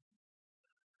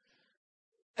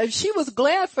 And she was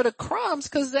glad for the crumbs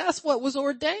because that's what was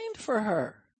ordained for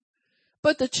her.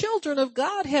 But the children of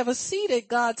God have a seat at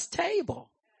God's table.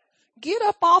 Get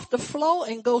up off the floor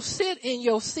and go sit in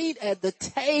your seat at the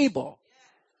table.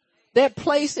 That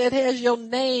place that has your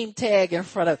name tag in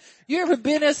front of it. You ever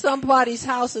been at somebody's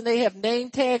house and they have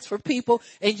name tags for people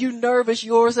and you nervous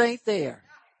yours ain't there?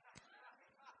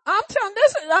 I'm telling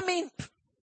this, I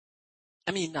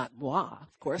mean not moi,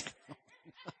 of course. I'm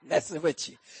messing with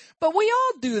you. But we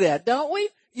all do that, don't we?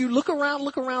 You look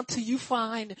around till you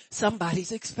find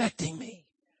somebody's expecting me.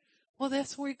 Well,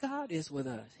 that's where God is with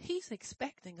us. He's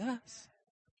expecting us.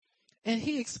 And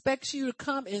he expects you to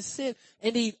come and sit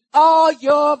and eat all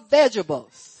your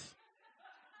vegetables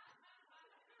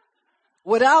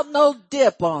without no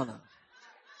dip on them.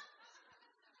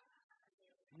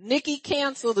 Nikki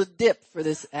canceled the dip for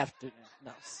this afternoon.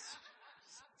 No.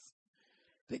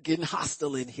 They're getting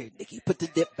hostile in here. Nikki, put the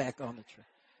dip back on the tray.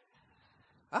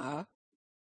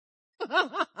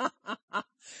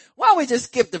 Why don't we just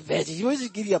skip the veggies? We'll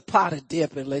just give you a pot of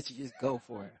dip and let you just go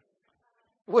for it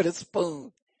with a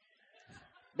spoon.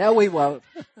 No, we won't.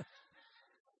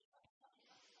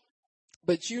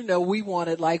 But you know we want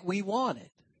it like we want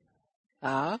it.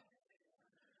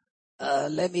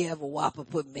 Let me have a Whopper,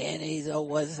 put mayonnaise on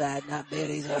one side, not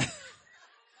mayonnaise on,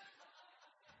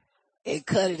 and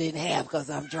cut it in half because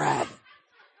I'm driving.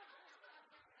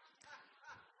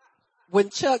 When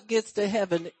Chuck gets to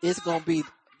heaven, it's going to be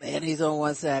mayonnaise on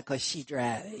one side because she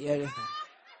driving. You know?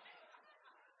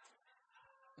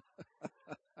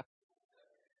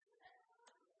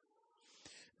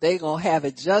 They gonna have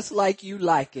it just like you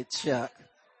like it, Chuck.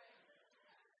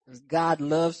 God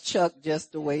loves Chuck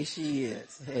just the way she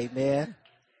is. Amen.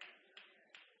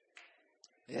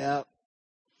 Yep.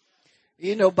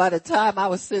 You know, by the time I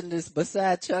was sitting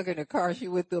beside Chuck in the car she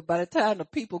went through, by the time the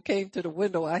people came to the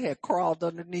window, I had crawled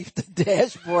underneath the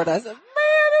dashboard. I said, man,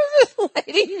 this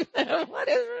lady, what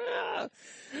is wrong?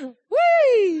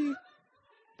 Whee!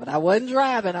 But I wasn't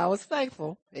driving. I was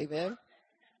thankful. Amen.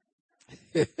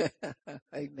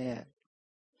 Amen.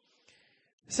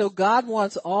 So God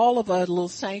wants all of our little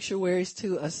sanctuaries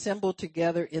to assemble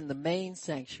together in the main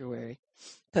sanctuary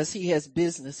because he has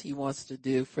business he wants to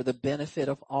do for the benefit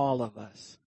of all of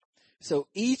us. So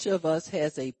each of us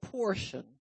has a portion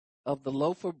of the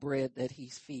loaf of bread that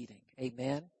he's feeding.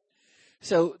 Amen.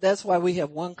 So that's why we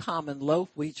have one common loaf.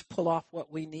 We each pull off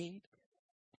what we need.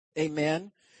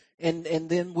 Amen. And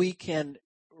then we can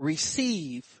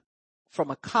receive from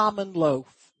a common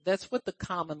loaf. That's what the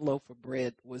common loaf of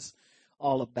bread was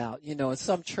all about. You know, in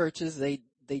some churches, they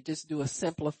just do a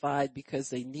simplified because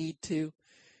they need to,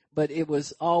 but it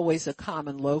was always a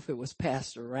common loaf. It was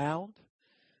passed around.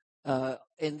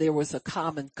 And there was a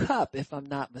common cup, if I'm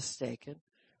not mistaken,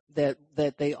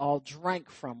 that they all drank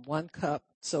from, one cup,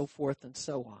 so forth and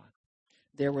so on.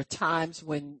 There were times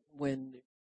when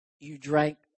you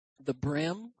drank the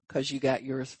brim because you got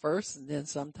yours first, and then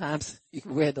sometimes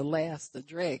you had the last, the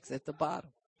dregs at the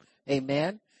bottom.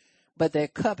 Amen. But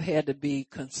that cup had to be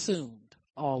consumed,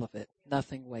 all of it,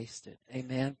 nothing wasted.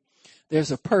 Amen.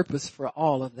 There's a purpose for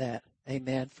all of that.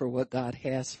 Amen. For what God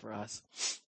has for us.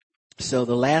 So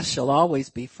the last shall always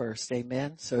be first.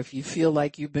 Amen. So if you feel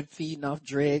like you've been feeding off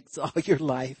dregs all your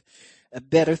life,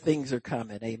 better things are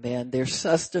coming. Amen. There's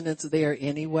sustenance there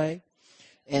anyway,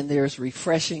 and there's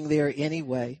refreshing there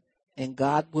anyway. And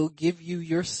God will give you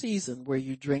your season where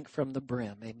you drink from the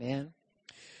brim. Amen.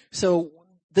 So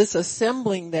this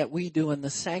assembling that we do in the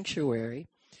sanctuary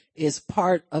is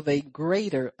part of a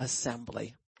greater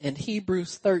assembly. In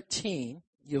Hebrews 13,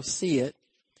 you'll see it,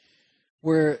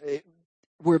 where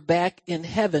we're back in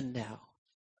heaven now,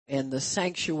 and the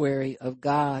sanctuary of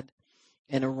God,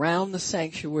 and around the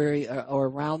sanctuary or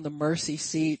around the mercy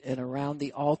seat and around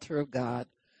the altar of God,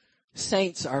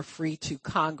 saints are free to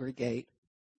congregate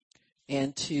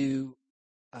and to,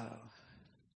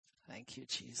 thank you,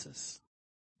 Jesus.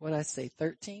 What did I say,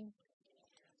 13?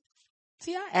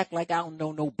 See, I act like I don't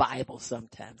know no Bible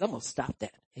sometimes. I'm going to stop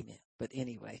that. Amen. But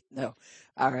anyway, no.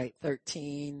 All right,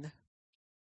 13.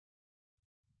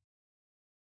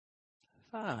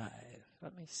 5.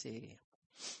 Let me see.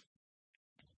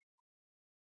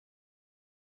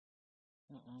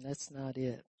 That's not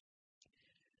it.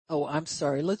 Oh, I'm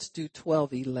sorry. Let's do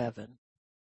 12:11.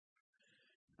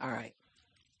 All right.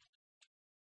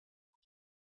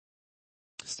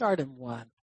 Start in 1.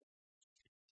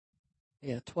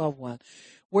 Yeah, 12:1.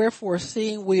 Wherefore,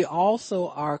 seeing we also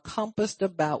are compassed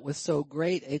about with so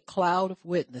great a cloud of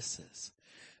witnesses,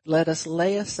 let us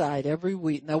lay aside every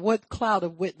weight. Now, what cloud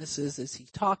of witnesses is he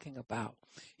talking about?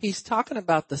 He's talking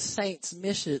about the saints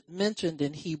mentioned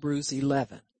in Hebrews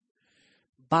 11.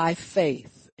 By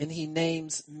faith. And he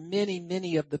names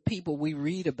many of the people we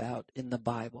read about in the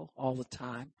Bible all the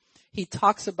time. He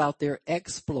talks about their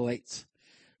exploits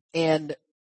and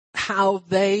how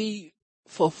they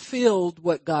fulfilled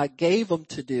what God gave them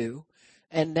to do,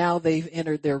 and now they've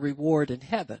entered their reward in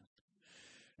heaven.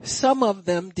 Some of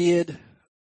them did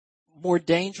more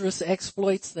dangerous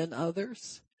exploits than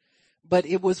others, but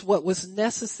it was what was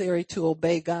necessary to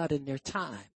obey God in their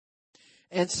time.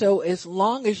 And so as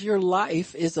long as your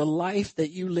life is a life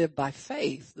that you live by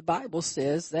faith, the Bible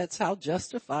says that's how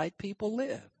justified people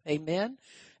live. Amen.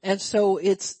 And so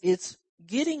it's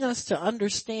getting us to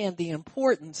understand the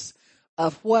importance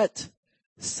of what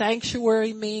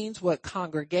sanctuary means, what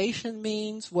congregation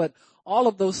means, what all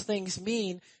of those things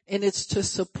mean. And it's to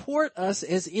support us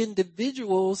as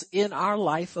individuals in our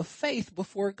life of faith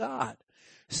before God,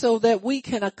 so that we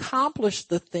can accomplish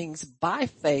the things by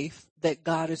faith that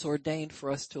God has ordained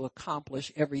for us to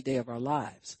accomplish every day of our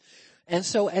lives. And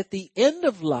so at the end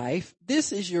of life,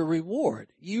 this is your reward.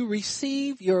 You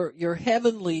receive your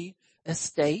heavenly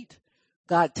estate.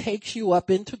 God takes you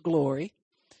up into glory.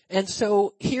 And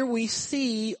so here we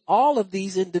see all of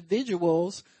these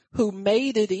individuals who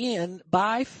made it in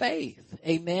by faith.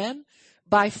 Amen.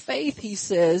 By faith, he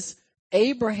says,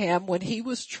 Abraham, when he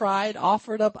was tried,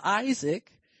 offered up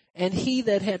Isaac. And he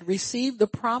that had received the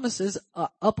promises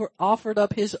offered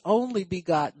up his only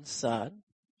begotten son,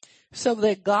 so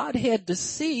that God had to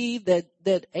see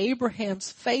that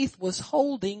Abraham's faith was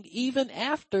holding even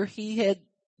after he had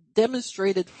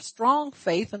demonstrated strong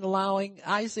faith in allowing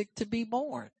Isaac to be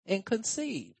born and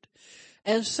conceived.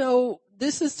 And so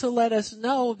this is to let us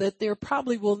know that there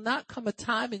probably will not come a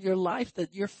time in your life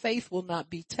that your faith will not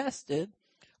be tested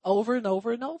over and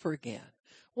over and over again.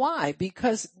 Why?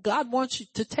 Because God wants you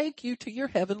to take you to your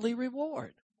heavenly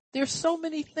reward. There's so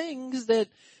many things that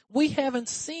we haven't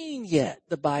seen yet,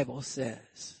 the Bible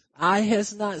says. Eye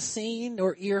has not seen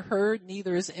nor ear heard,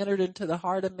 neither is entered into the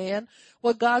heart of man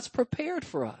what God's prepared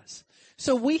for us.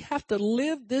 So we have to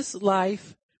live this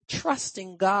life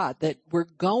trusting God that we're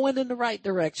going in the right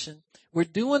direction. We're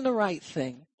doing the right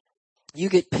thing. You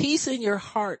get peace in your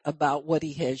heart about what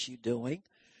he has you doing.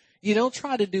 You don't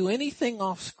try to do anything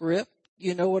off script.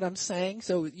 You know what I'm saying?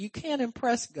 So you can't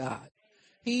impress God.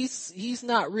 He's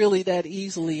not really that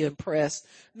easily impressed,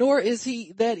 nor is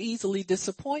he that easily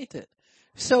disappointed.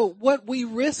 So what we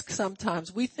risk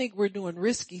sometimes, we think we're doing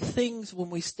risky things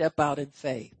when we step out in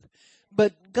faith.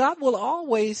 But God will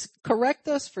always correct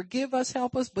us, forgive us,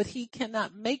 help us, but he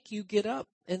cannot make you get up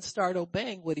and start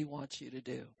obeying what he wants you to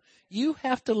do. You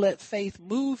have to let faith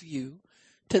move you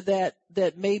to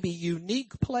that maybe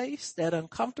unique place, that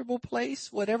uncomfortable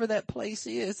place, whatever that place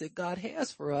is that God has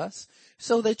for us,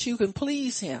 so that you can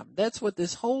please him. That's what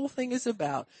this whole thing is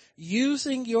about.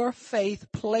 Using your faith,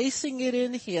 placing it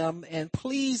in him, and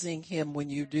pleasing him when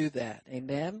you do that.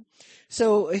 Amen.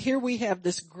 So here we have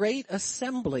this great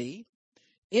assembly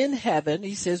in heaven.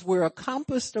 He says we're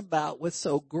encompassed about with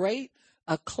so great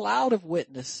a cloud of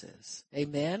witnesses.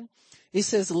 Amen. He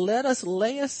says, let us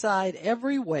lay aside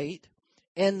every weight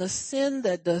and the sin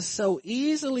that does so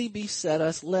easily beset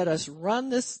us. Let us run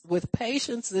this with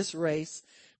patience, this race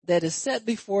that is set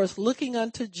before us, looking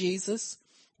unto Jesus,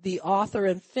 the author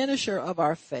and finisher of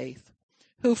our faith,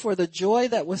 who for the joy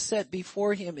that was set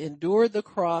before him endured the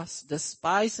cross,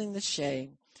 despising the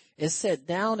shame, is set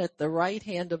down at the right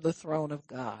hand of the throne of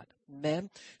God. Amen.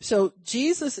 So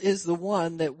Jesus is the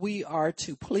one that we are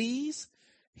to please.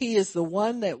 He is the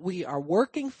one that we are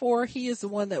working for. He is the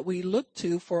one that we look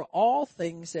to for all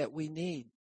things that we need.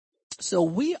 So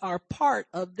we are part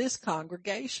of this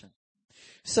congregation.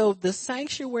 So the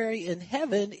sanctuary in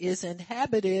heaven is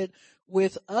inhabited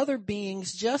with other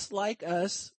beings just like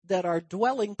us that are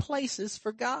dwelling places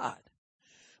for God.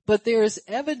 But there is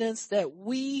evidence that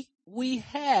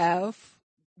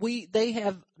they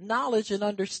have knowledge and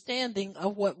understanding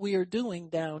of what we are doing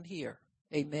down here.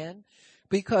 Amen.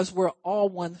 Because we're all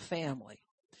one family.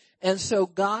 And so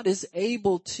God is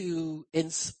able to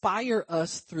inspire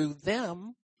us through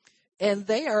them, and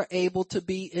they are able to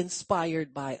be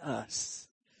inspired by us.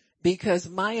 Because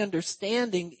my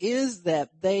understanding is that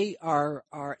they are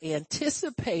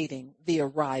anticipating the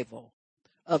arrival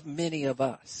of many of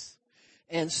us.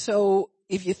 And so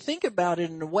if you think about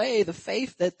it in a way, the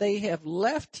faith that they have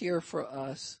left here for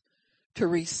us to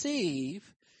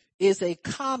receive is a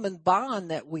common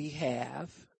bond that we have.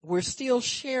 We're still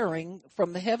sharing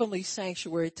from the heavenly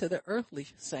sanctuary to the earthly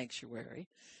sanctuary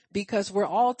because we're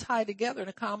all tied together in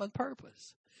a common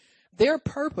purpose. Their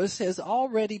purpose has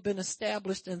already been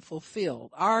established and fulfilled.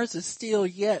 Our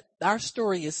story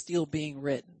is still being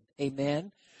written.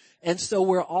 Amen. And so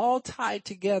we're all tied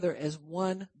together as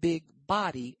one big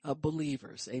body of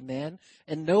believers. Amen.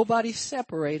 And nobody's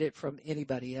separated from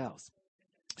anybody else.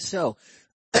 So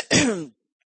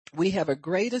we have a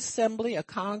great assembly, a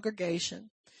congregation.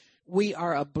 We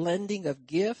are a blending of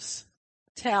gifts,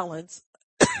 talents,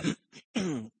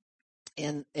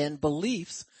 and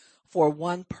beliefs for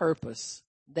one purpose.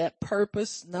 That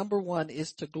purpose, number one,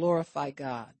 is to glorify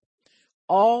God.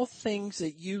 All things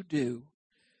that you do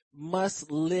must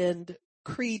lend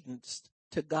credence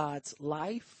to God's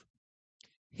life,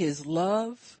 his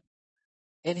love,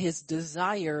 and his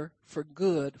desire for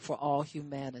good for all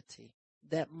humanity.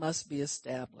 That must be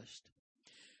established.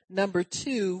 Number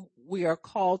two, we are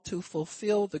called to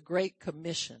fulfill the Great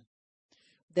Commission.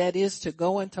 That is to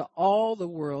go into all the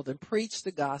world and preach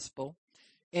the gospel,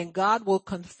 and God will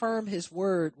confirm his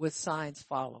word with signs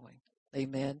following.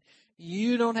 Amen.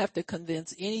 You don't have to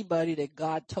convince anybody that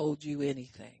God told you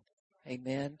anything.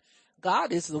 Amen.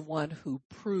 God is the one who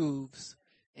proves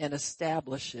and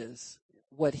establishes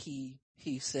what he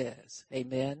says.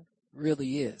 Amen.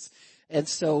 Really is. And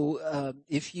so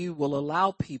if you will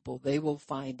allow people, they will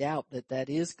find out that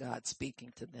is God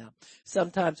speaking to them.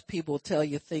 Sometimes people tell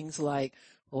you things like,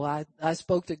 well, I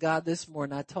spoke to God this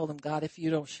morning. I told him, God, if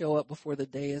you don't show up before the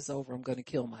day is over, I'm going to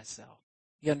kill myself.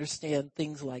 You understand?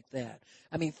 Things like that.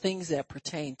 I mean, things that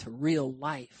pertain to real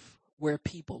life where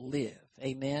people live.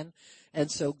 Amen.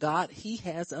 And so God, he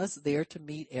has us there to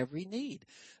meet every need.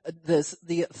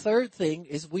 The third thing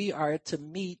is we are to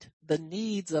meet the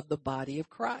needs of the body of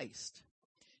Christ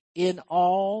in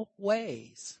all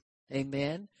ways.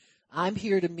 Amen. I'm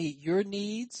here to meet your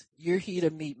needs. You're here to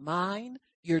meet mine.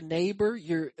 Your neighbor,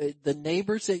 the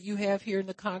neighbors that you have here in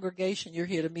the congregation, you're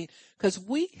here to meet, because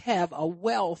we have a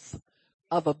wealth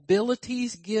of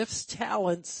abilities, gifts,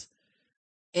 talents,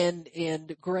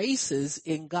 and graces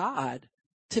in God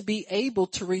to be able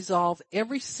to resolve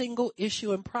every single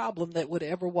issue and problem that would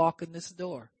ever walk in this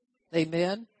door.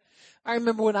 Amen. I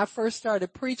remember when I first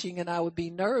started preaching and I would be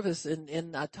nervous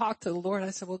and I talked to the Lord.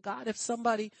 I said, well, God, if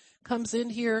somebody comes in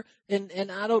here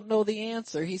and I don't know the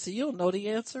answer, he said, you don't know the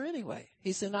answer anyway.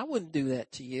 He said, I wouldn't do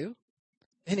that to you.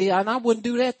 And I wouldn't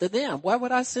do that to them. Why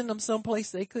would I send them someplace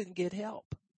they couldn't get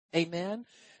help? Amen.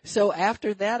 So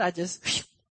after that, I just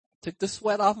took the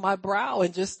sweat off my brow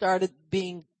and just started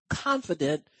being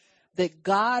confident that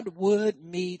God would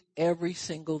meet every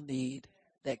single need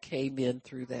that came in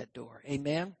through that door.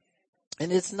 Amen.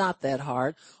 And it's not that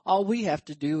hard. All we have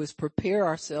to do is prepare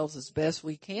ourselves as best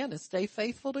we can and stay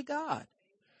faithful to God.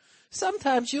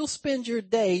 Sometimes you'll spend your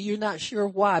day, you're not sure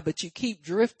why, but you keep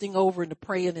drifting over into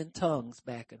praying in tongues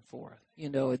back and forth.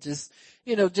 It just,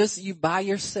 just you by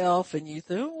yourself and you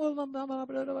think,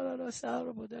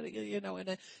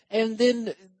 and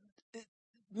then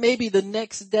maybe the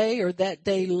next day or that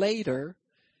day later,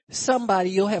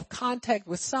 you'll have contact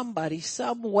with somebody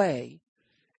some way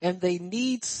and they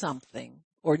need something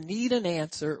or need an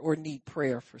answer or need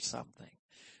prayer for something.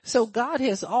 So God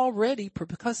has already,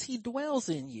 because he dwells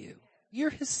in you. You're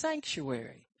his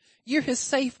sanctuary. You're his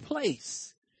safe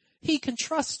place. He can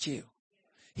trust you.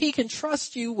 He can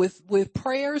trust you with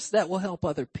prayers that will help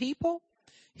other people.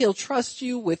 He'll trust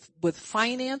you with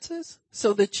finances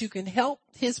so that you can help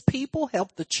his people,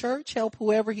 help the church, help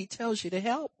whoever he tells you to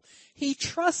help. He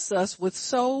trusts us with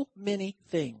so many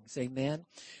things. Amen.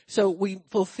 So we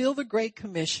fulfill the Great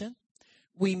Commission.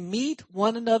 We meet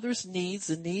one another's needs,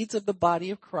 the needs of the body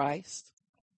of Christ.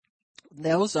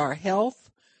 Those are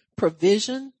health,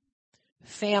 provision,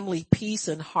 family, peace,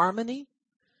 and harmony.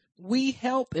 We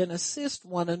help and assist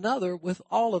one another with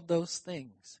all of those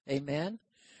things. Amen.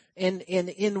 And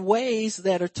in ways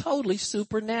that are totally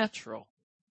supernatural.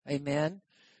 Amen.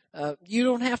 You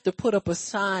don't have to put up a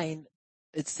sign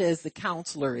that says the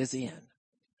counselor is in.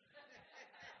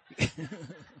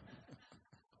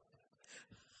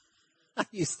 I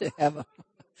used to have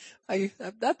I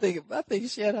think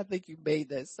Shed, I think you made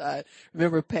that sign.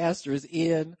 Remember, pastor is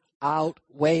in, out,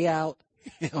 way out.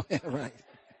 Right.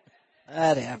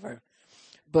 Whatever.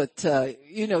 But,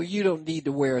 you don't need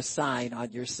to wear a sign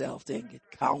on yourself saying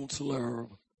counselor,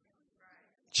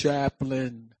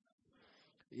 chaplain.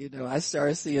 I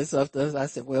started seeing stuff. I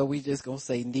said, well, we just going to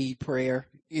say need prayer.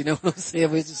 You know what I'm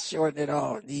saying? We just shorten it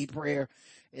all, need prayer,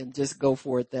 and just go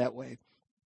for it that way.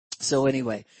 So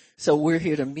anyway, we're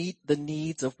here to meet the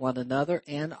needs of one another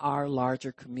and our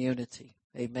larger community.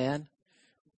 Amen.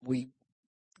 We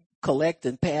collect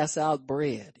and pass out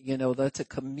bread. That's a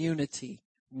community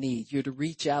need. You're to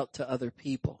reach out to other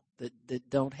people that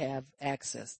don't have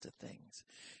access to things.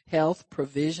 Health,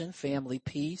 provision, family,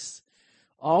 peace.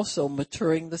 Also,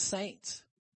 maturing the saints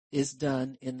is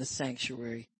done in the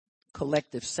sanctuary,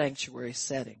 collective sanctuary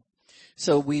setting.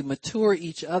 So we mature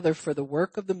each other for the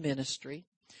work of the ministry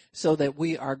so that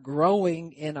we are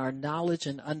growing in our knowledge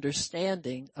and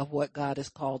understanding of what God has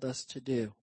called us to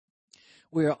do.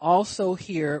 We are also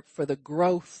here for the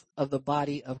growth of the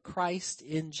body of Christ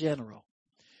in general.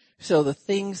 So the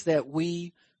things that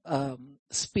we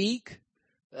speak,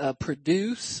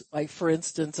 produce, like for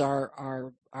instance,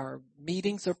 our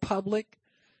meetings are public,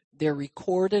 they're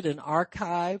recorded and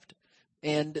archived,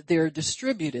 and they're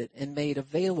distributed and made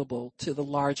available to the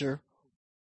larger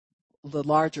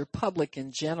public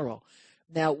in general.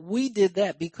 Now, we did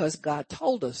that because God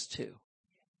told us to.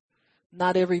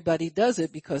 Not everybody does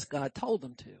it because God told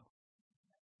them to.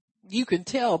 You can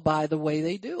tell by the way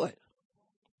they do it.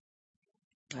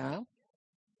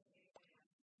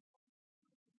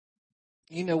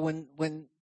 When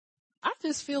I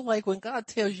just feel like when God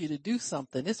tells you to do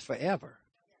something, it's forever.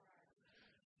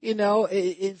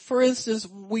 For instance,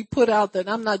 we put out that,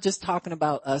 I'm not just talking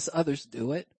about us, others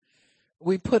do it.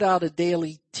 We put out a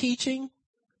daily teaching,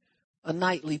 a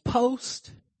nightly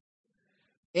post,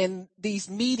 and these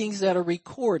meetings that are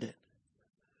recorded.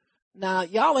 Now,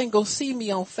 y'all ain't gonna see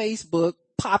me on Facebook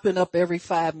popping up every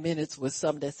 5 minutes with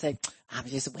something that say, I'm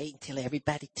just waiting till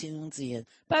everybody tunes in.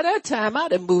 By that time,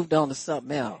 I'd have moved on to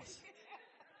something else.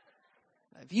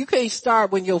 If you can't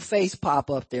start when your face pop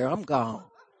up there, I'm gone.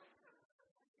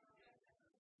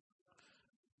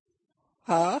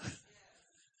 Huh?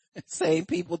 Same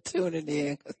people tuning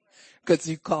in because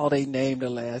you called a name the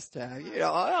last time. I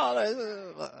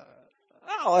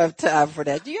don't have time for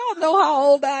that. Do y'all know how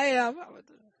old I am?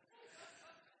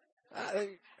 I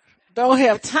don't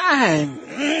have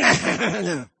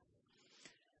time.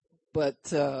 But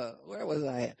where was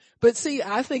I at? But see,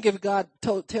 I think if God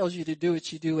tells you to do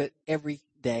it, you do it every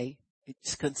day.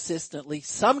 It's consistently,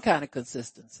 some kind of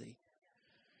consistency.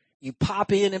 You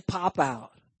pop in and pop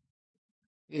out.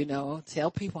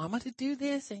 Tell people I'm going to do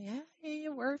this and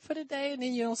your word for the day, and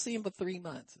then you don't see them for 3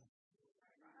 months.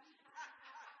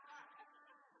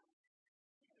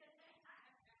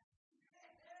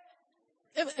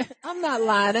 I'm not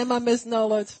lying, am I, Miss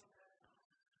Nolan?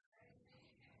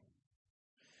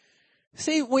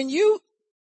 See,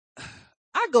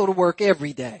 I go to work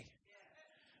every day.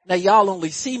 Now y'all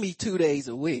only see me 2 days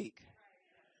a week,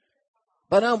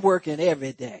 but I'm working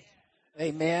every day.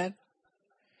 Amen.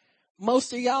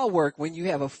 Most of y'all work when you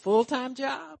have a full-time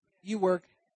job, you work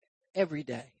every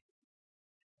day.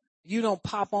 You don't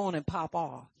pop on and pop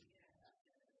off.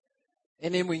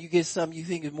 And then when you get something you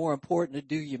think is more important to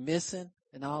do, you're missing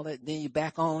and all that, then you're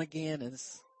back on again and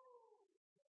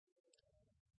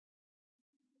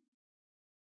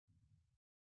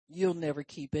you'll never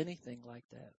keep anything like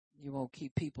that. You won't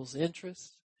keep people's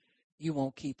interest. You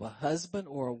won't keep a husband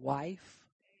or a wife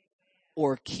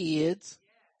or kids.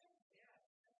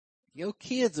 Your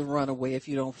kids will run away if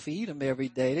you don't feed them every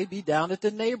day. They be down at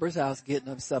the neighbor's house getting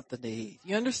them something to eat.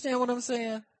 You understand what I'm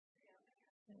saying?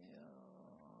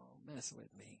 Oh, mess with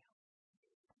me.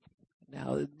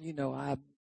 Now,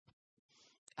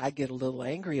 I get a little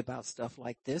angry about stuff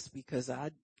like this because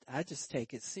I just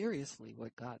take it seriously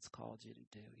what God's called you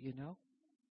to do,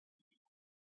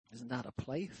 It's not a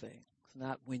plaything. It's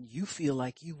not when you feel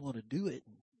like you want to do it.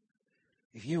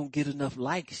 If you don't get enough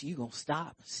likes, you're going to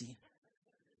stop. See,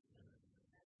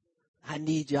 I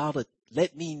need y'all to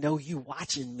let me know you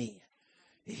watching me.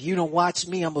 If you don't watch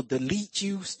me, I'm going to delete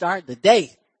you, start the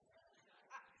day.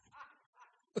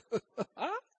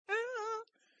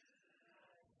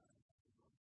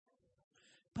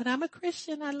 But I'm a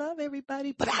Christian. I love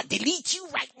everybody. But I delete you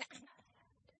right now.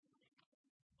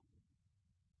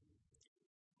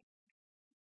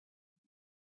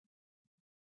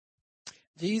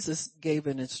 Jesus gave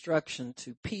an instruction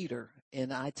to Peter,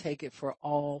 and I take it for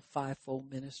all fivefold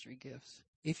ministry gifts.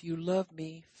 If you love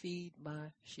me, feed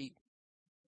my sheep.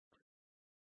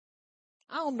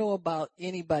 I don't know about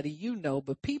anybody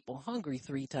but people hungry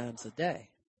 3 times a day.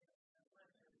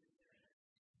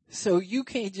 So you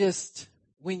can't just,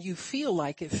 when you feel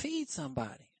like it, feed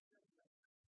somebody.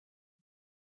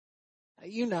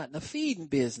 You're not in the feeding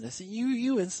business, and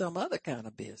you in some other kind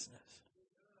of business.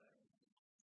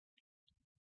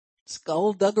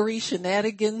 Skullduggery,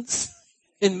 shenanigans,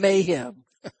 and mayhem.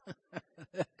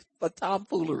 For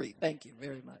tomfoolery. Thank you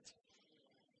very much.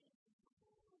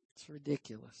 It's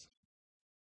ridiculous.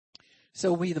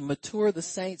 So we mature the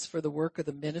saints for the work of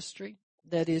the ministry.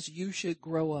 That is, you should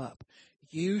grow up.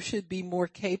 You should be more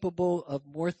capable of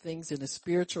more things in the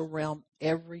spiritual realm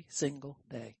every single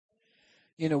day.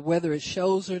 Whether it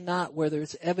shows or not, whether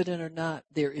it's evident or not,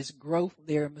 there is growth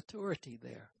there and maturity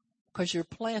there because you're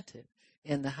planted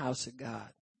in the house of God.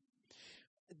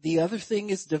 The other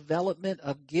thing is development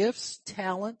of gifts,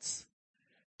 talents,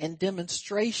 and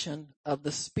demonstration of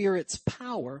the Spirit's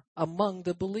power among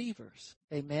the believers.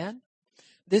 Amen.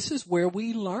 This is where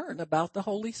we learn about the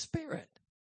Holy Spirit.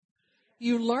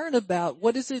 You learn about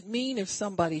what does it mean if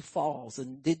somebody falls,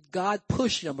 and did God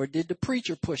push them, or did the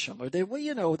preacher push them, or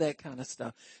that kind of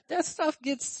stuff. That stuff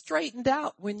gets straightened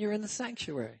out when you're in the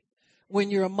sanctuary,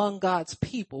 when you're among God's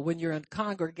people, when you're in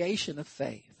congregation of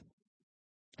faith.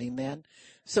 Amen.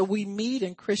 So we meet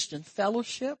in Christian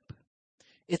fellowship.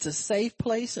 It's a safe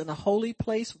place and a holy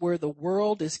place where the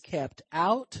world is kept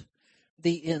out.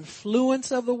 The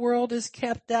influence of the world is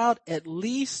kept out, at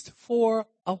least for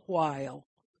a while,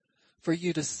 for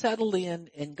you to settle in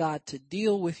and God to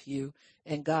deal with you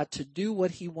and God to do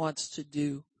what he wants to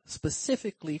do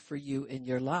specifically for you in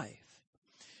your life.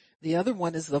 The other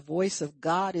one is the voice of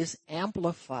God is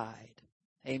amplified,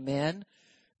 amen,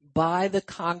 by the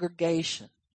congregation.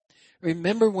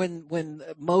 Remember when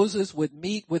Moses would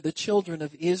meet with the children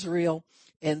of Israel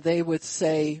and he would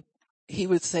say,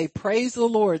 praise the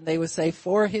Lord, and they would say,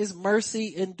 for his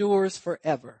mercy endures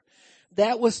forever.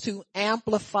 That was to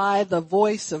amplify the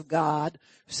voice of God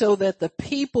so that the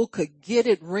people could get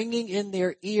it ringing in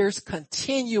their ears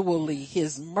continually.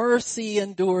 His mercy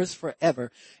endures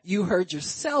forever. You heard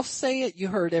yourself say it. You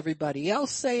heard everybody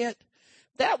else say it.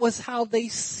 That was how they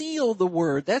sealed the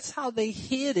word. That's how they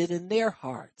hid it in their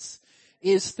hearts,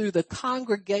 is through the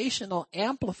congregational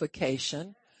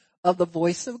amplification of the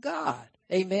voice of God.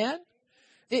 Amen.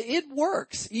 It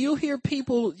works. You hear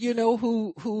people,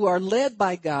 who are led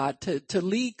by God to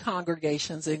lead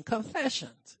congregations in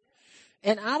confessions.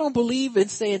 And I don't believe in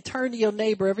saying turn to your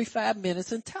neighbor every 5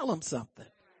 minutes and tell them something.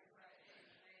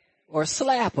 Or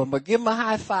slap them or give them a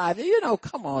high five.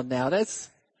 Come on now.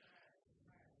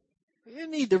 You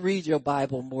need to read your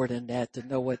Bible more than that to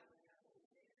know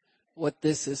what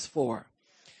this is for.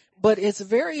 But it's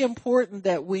very important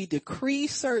that we decree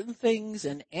certain things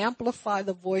and amplify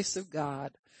the voice of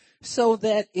God so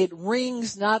that it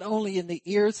rings not only in the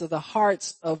ears of the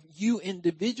hearts of you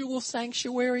individual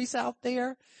sanctuaries out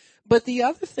there, But the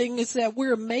other thing is that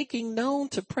we're making known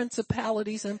to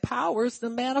principalities and powers the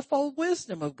manifold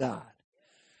wisdom of God.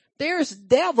 There's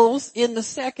devils in the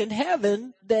second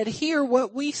heaven that hear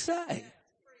what we say.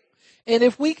 And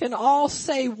if we can all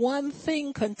say one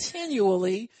thing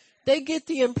continually, they get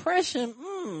the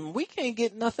impression, we can't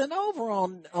get nothing over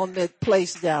on that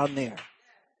place down there.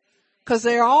 Because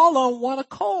they're all on one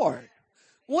accord.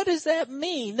 What does that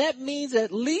mean? That means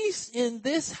at least in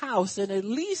this house and at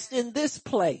least in this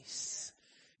place,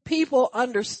 people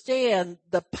understand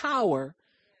the power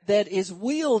that is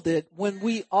wielded when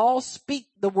we all speak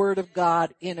the word of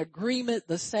God in agreement,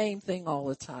 the same thing all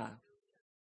the time.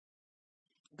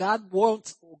 God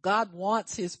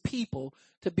wants his people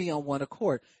to be on one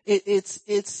accord.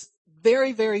 It's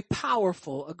very, very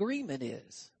powerful, agreement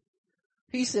is.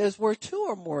 He says where two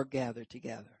or more gathered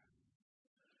together.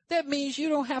 That means you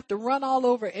don't have to run all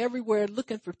over everywhere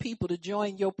looking for people to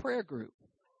join your prayer group.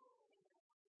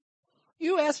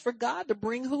 You ask for God to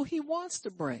bring who he wants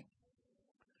to bring.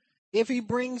 If he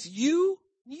brings you,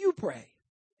 you pray.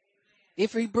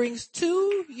 If he brings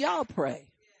two, y'all pray.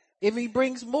 If he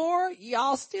brings more,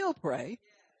 y'all still pray.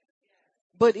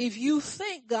 But if you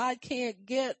think God can't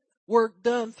get work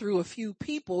done through a few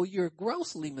people, you're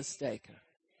grossly mistaken.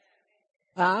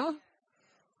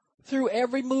 Through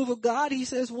every move of God, he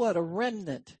says what? A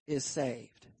remnant is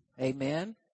saved.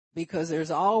 Amen. Because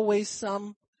there's always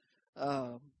some,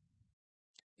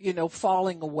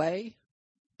 falling away.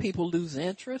 People lose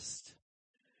interest.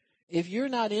 If you're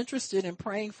not interested in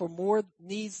praying for more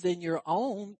needs than your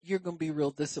own, you're going to be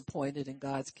real disappointed in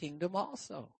God's kingdom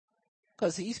also.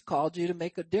 Because he's called you to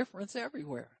make a difference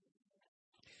everywhere.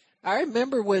 I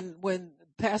remember when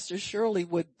Pastor Shirley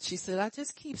she said, I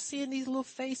just keep seeing these little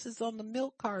faces on the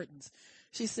milk cartons.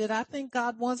 She said, I think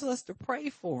God wants us to pray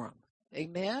for them.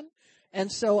 Amen.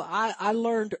 And so I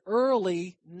learned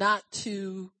early not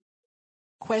to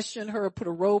question her or put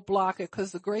a roadblock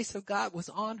because the grace of God was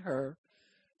on her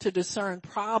to discern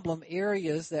problem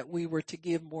areas that we were to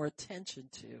give more attention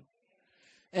to.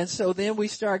 And so then we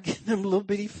start getting them little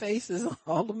bitty faces on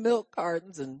all the milk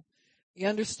cartons, and you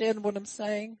understand what I'm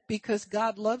saying? Because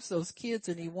God loves those kids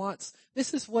and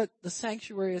this is what the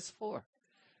sanctuary is for.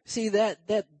 See,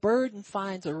 that burden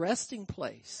finds a resting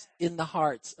place in the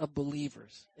hearts of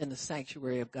believers in the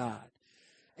sanctuary of God.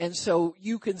 And so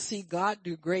you can see God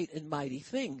do great and mighty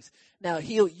things. Now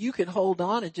you can hold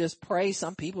on and just pray.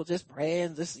 Some people just pray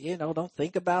and just, don't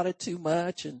think about it too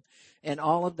much and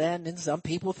all of that. And then some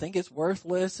people think it's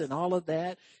worthless and all of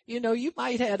that. You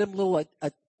might have them little,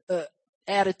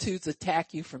 attitudes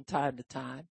attack you from time to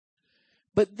time.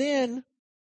 But then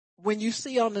when you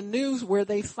see on the news where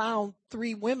they found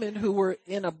 3 women who were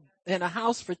in a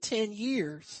house for 10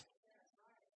 years,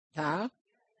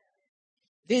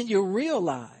 then you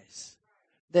realize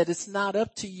that it's not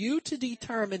up to you to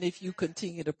determine if you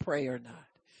continue to pray or not.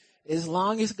 As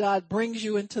long as God brings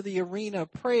you into the arena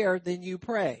of prayer, then you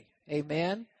pray.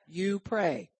 Amen. You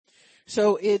pray.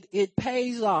 So it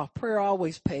pays off. Prayer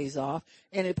always pays off.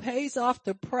 And it pays off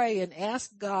to pray and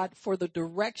ask God for the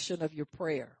direction of your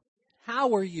prayer.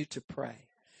 How are you to pray?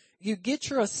 You get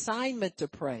your assignment to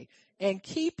pray and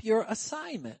keep your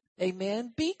assignment.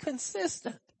 Amen. Be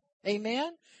consistent.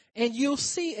 Amen. And you'll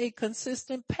see a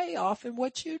consistent payoff in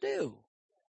what you do.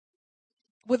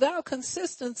 Without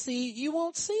consistency, you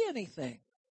won't see anything.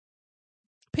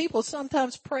 People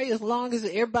sometimes pray as long as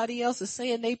everybody else is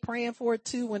saying they praying for it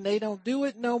too. When they don't do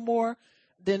it no more,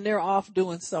 then they're off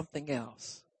doing something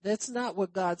else. That's not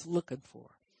what God's looking for.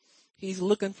 He's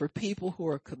looking for people who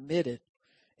are committed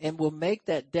and will make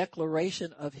that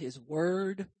declaration of his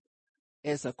word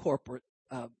as a corporate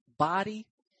body,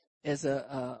 as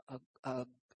a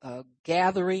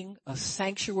gathering of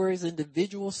sanctuaries,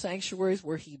 individual sanctuaries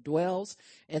where he dwells.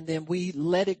 And then we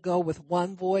let it go with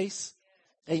one voice.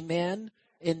 Amen.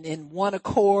 In one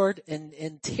accord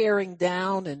and tearing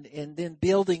down and then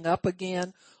building up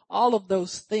again. All of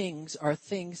those things are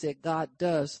things that God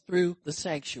does through the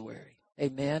sanctuary.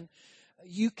 Amen.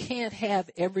 You can't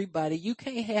have everybody. You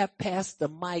can't have pass the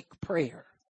mic prayer.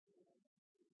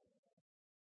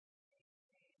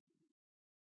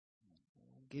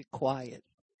 Get quiet.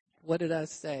 What did I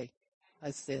say? I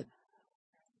said,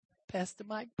 pass the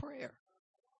mic prayer.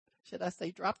 Should I say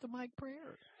drop the mic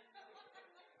prayer?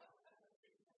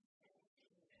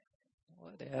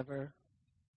 Whatever.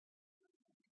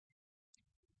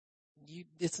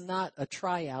 It's not a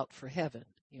tryout for heaven,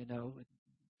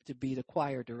 to be the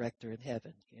choir director in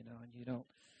heaven, and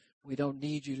we don't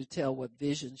need you to tell what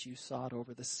visions you sought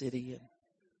over the city, and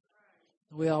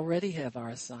we already have our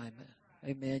assignment.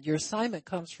 Amen. Your assignment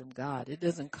comes from God. It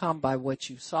doesn't come by what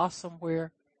you saw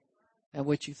somewhere and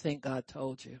what you think God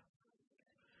told you.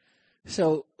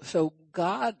 So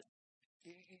God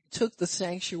took the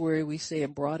sanctuary, we say,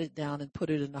 and brought it down and put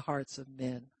it in the hearts of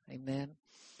men. Amen.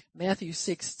 Matthew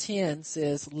 6:10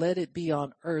 says, let it be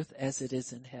on earth as it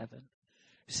is in heaven.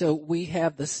 So we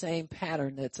have the same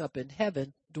pattern that's up in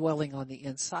heaven dwelling on the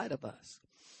inside of us.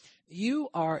 You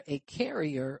are a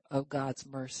carrier of God's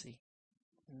mercy.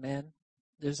 Amen.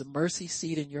 There's a mercy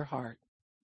seat in your heart.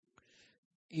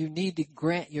 You need to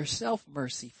grant yourself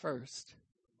mercy first.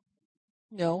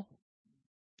 No.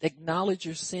 Acknowledge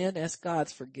your sin, ask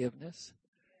God's forgiveness.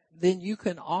 Then you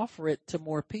can offer it to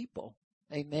more people.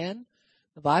 Amen.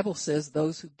 The Bible says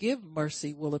those who give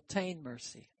mercy will obtain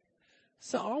mercy.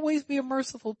 So always be a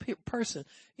merciful person.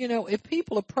 You know, if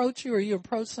people approach you or you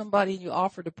approach somebody and you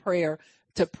offer to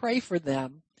pray for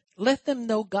them, let them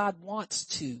know God wants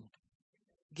to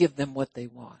give them what they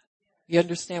want. You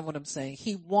understand what I'm saying?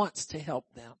 He wants to help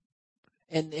them.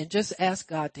 And just ask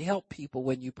God to help people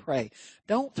when you pray.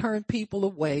 Don't turn people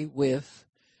away with,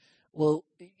 well,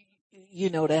 you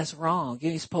know, that's wrong.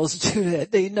 You ain't supposed to do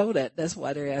that. They know that. That's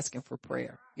why they're asking for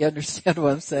prayer. You understand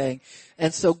what I'm saying?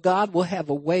 And so God will have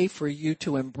a way for you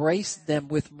to embrace them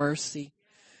with mercy,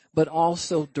 but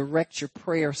also direct your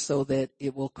prayer so that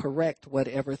it will correct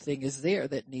whatever thing is there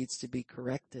that needs to be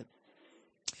corrected.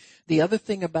 The other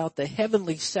thing about the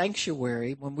heavenly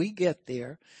sanctuary, when we get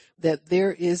there, that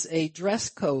there is a dress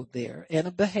code there and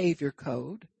a behavior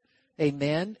code.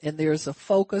 Amen. And there's a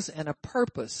focus and a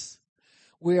purpose.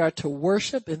 We are to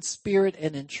worship in spirit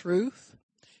and in truth.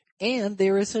 And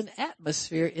there is an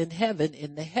atmosphere in heaven,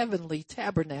 in the heavenly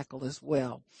tabernacle as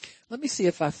well. Let me see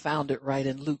if I found it right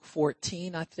in Luke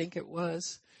 14, I think it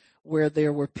was, where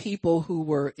there were people who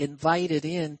were invited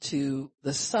into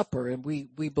the supper, and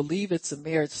we believe it's a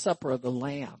marriage supper of the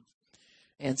Lamb.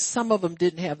 And some of them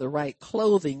didn't have the right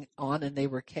clothing on, and they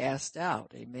were cast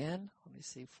out. Amen. Let me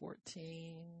see,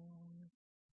 14.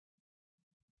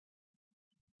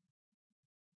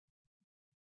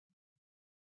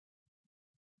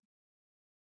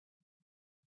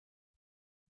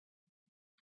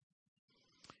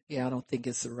 Yeah, I don't think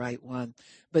it's the right one.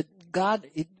 But God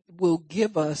will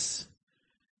give us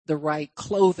the right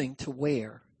clothing to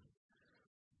wear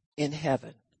in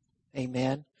heaven.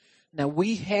 Amen. Now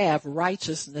we have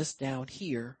righteousness down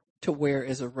here to wear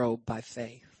as a robe by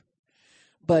faith.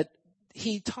 But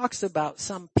he talks about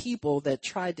some people that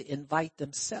tried to invite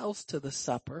themselves to the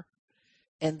supper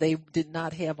and they did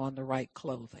not have on the right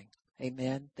clothing.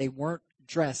 Amen. They weren't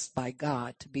dressed by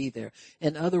God to be there.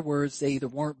 In other words, they either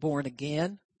weren't born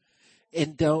again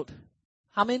and don't.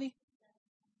 How many?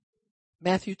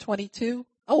 Matthew 22.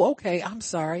 Oh, okay. I'm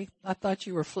sorry. I thought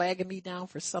you were flagging me down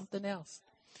for something else.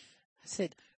 I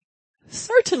said,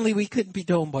 certainly we couldn't be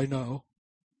done by now.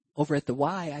 Over at the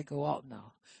Y, I go out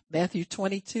now. Matthew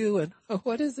 22 and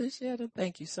what is it, Shannon?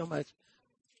 Thank you so much.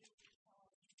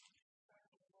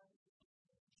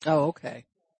 Oh, okay.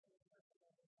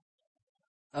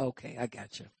 Okay, I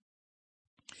got you.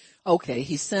 Okay,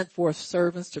 he sent forth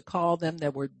servants to call them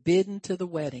that were bidden to the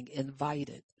wedding,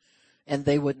 invited, and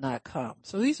they would not come.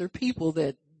 So these are people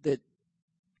that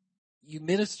you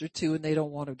minister to and they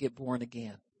don't want to get born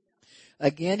again.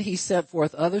 Again, he sent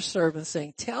forth other servants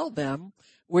saying, tell them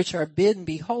which are bidden,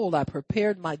 behold, I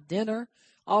prepared my dinner.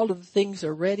 All of the things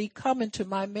are ready. Come into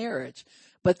my marriage.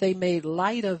 But they made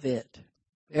light of it.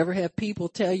 Ever have people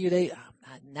tell you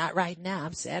not right now.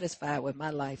 I'm satisfied with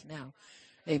my life now.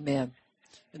 Amen.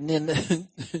 And then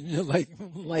like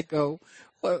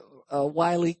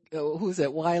Wiley, who's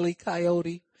that? Wiley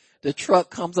Coyote. The truck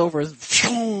comes over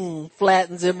and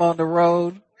flattens him on the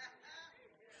road.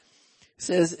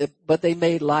 Says, but they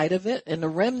made light of it, and the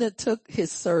remnant took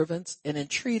his servants and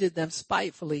entreated them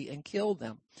spitefully and killed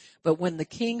them. But when the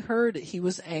king heard it, he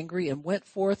was angry and went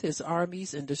forth his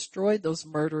armies and destroyed those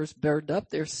murderers, burned up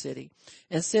their city,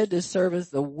 and said to his servants,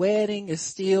 the wedding is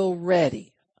still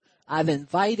ready. I've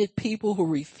invited people who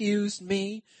refused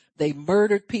me. They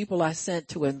murdered people I sent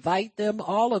to invite them,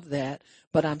 all of that,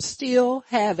 but I'm still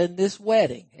having this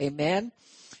wedding. Amen.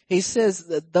 He says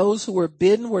that those who were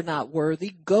bidden were not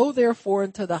worthy. Go therefore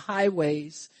into the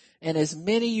highways, and as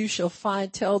many you shall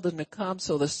find, tell them to come.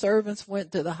 So the servants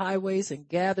went to the highways and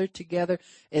gathered together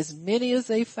as many as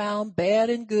they found, bad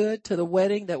and good, to the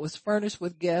wedding that was furnished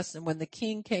with guests. And when the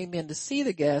king came in to see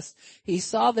the guests, he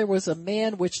saw there was a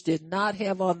man which did not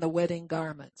have on the wedding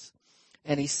garments.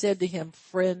 And he said to him,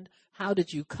 friend, how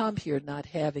did you come here not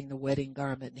having the wedding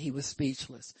garment? And he was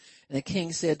speechless. And the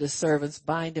king said to servants,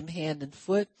 bind him hand and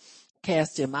foot,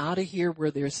 cast him out of here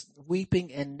where there's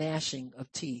weeping and gnashing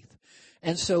of teeth.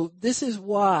 And so this is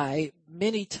why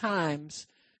many times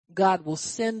God will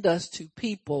send us to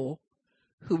people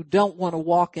who don't want to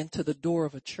walk into the door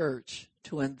of a church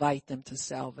to invite them to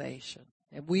salvation.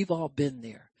 And we've all been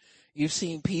there. You've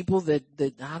seen people that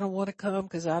I don't want to come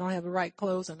because I don't have the right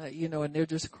clothes, and and they're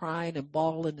just crying and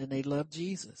bawling, and they love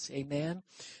Jesus. Amen.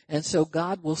 And so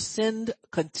God will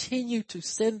continue to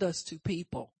send us to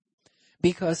people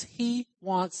because he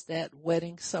wants that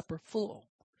wedding supper full.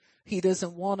 He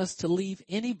doesn't want us to leave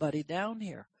anybody down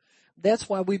here. That's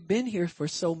why we've been here for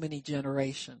so many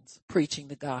generations preaching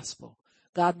the gospel.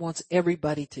 God wants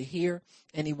everybody to hear,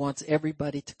 and he wants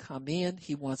everybody to come in.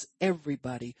 He wants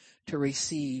everybody to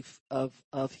receive of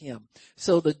him.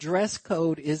 So the dress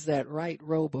code is that right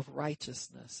robe of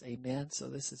righteousness. Amen. So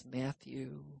this is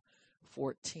Matthew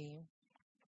 14.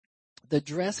 The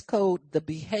dress code, the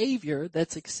behavior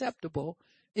that's acceptable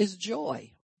is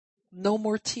joy. No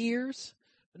more tears,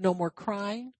 no more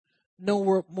crying,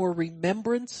 no more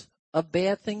remembrance of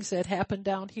bad things that happened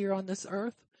down here on this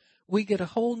earth. We get a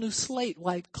whole new slate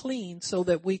wiped clean so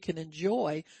that we can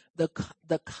enjoy the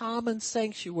common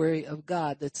sanctuary of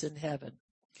God that's in heaven.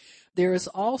 There is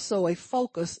also a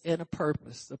focus and a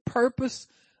purpose. The purpose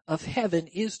of heaven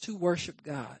is to worship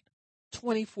God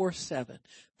 24/7.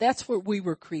 That's what we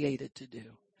were created to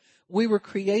do. We were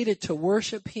created to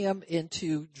worship him and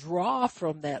to draw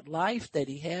from that life that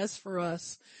he has for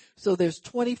us. So there's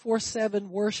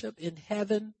 24/7 worship in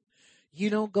heaven. You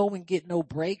don't go and get no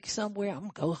break somewhere. I'm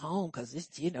going to go home because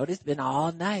it's been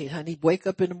all night, honey. Wake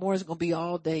up in the morning. It's going to be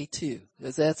all day too,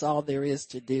 because that's all there is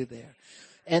to do there.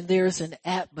 And there's an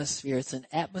atmosphere. It's an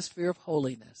atmosphere of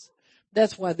holiness.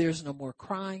 That's why there's no more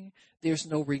crying. There's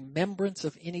no remembrance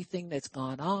of anything that's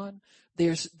gone on.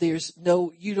 There's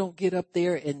no, you don't get up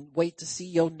there and wait to see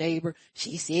your neighbor.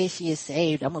 She says she is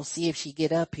saved. I'm going to see if she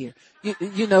get up here.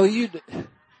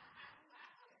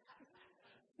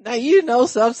 Now,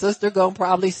 some sister gonna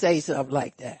probably say something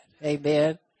like that.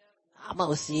 Amen. I'm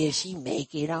gonna see if she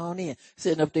make it on in.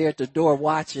 Sitting up there at the door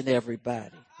watching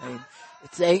everybody. Amen.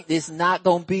 It's not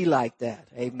gonna be like that.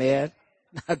 Amen.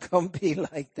 Not gonna be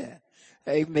like that.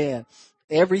 Amen.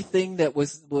 Everything that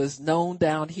was known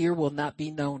down here will not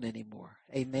be known anymore.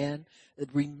 Amen. The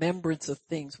remembrance of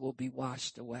things will be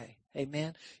washed away.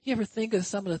 Amen. You ever think of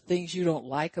some of the things you don't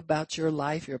like about your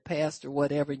life, your past or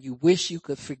whatever, and you wish you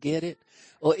could forget it?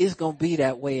 Well, it's going to be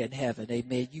that way in heaven.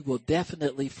 Amen. You will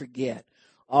definitely forget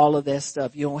all of that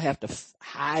stuff. You don't have to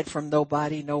hide from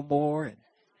nobody no more, and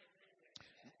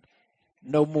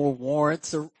no more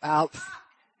warrants are out.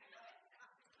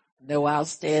 No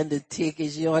outstanding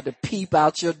tickets. You don't have to peep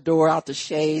out your door, out the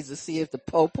shades to see if the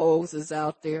popos is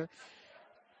out there.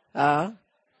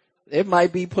 There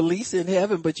might be police in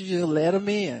heaven, but you just let them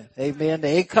in. Amen.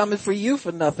 They ain't coming for you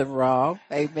for nothing wrong.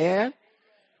 Amen.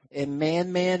 And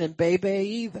man, and baby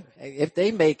either. If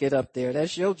they make it up there,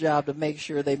 that's your job to make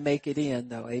sure they make it in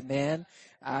though. Amen.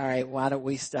 All right. Why don't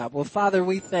we stop? Well, Father,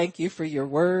 we thank you for your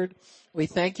word. We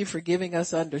thank you for giving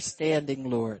us understanding,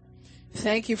 Lord.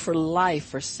 Thank you for life,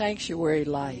 for sanctuary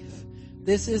life.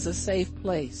 This is a safe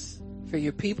place for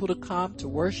your people to come to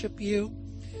worship you,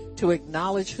 to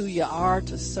acknowledge who you are,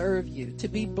 to serve you, to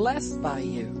be blessed by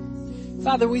you.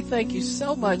 Father, we thank you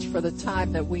so much for the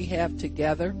time that we have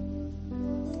together.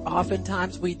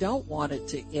 Oftentimes we don't want it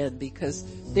to end because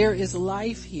there is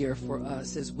life here for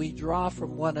us as we draw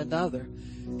from one another,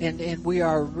 and we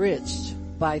are enriched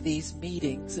by these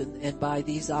meetings and by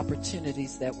these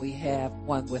opportunities that we have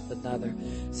one with another.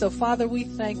 So Father, we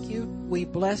thank you, we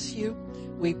bless you,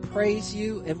 we praise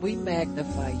you, and we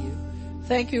magnify you.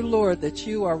 Thank you, Lord, that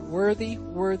you are worthy,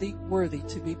 worthy, worthy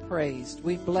to be praised.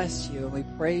 We bless you and we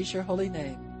praise your holy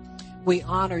name. We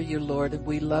honor you, Lord, and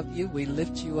we love you. We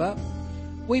lift you up.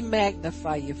 We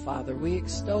magnify you, Father. We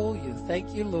extol you.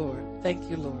 Thank you, Lord. Thank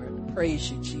you, Lord.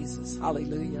 Praise you, Jesus.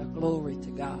 Hallelujah. Glory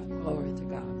to God. Glory to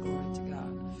God. Glory to God.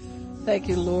 Thank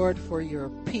you, Lord, for your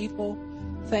people.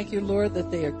 Thank you, Lord,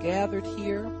 that they are gathered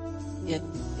here in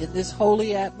this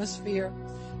holy atmosphere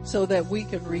so that we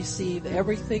can receive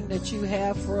everything that you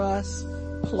have for us,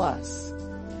 plus.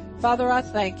 Father, I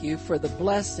thank you for the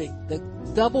blessing, the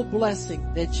double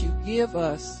blessing that you give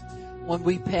us when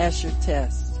we pass your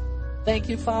test. Thank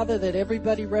you, Father, that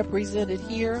everybody represented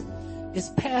here is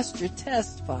past your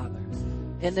test, Father,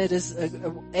 and that is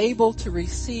able to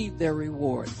receive their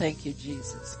reward. Thank you,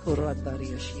 Jesus. And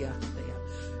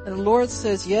the Lord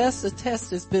says, yes, the test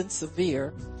has been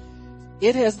severe.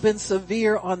 It has been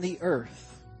severe on the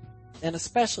earth, and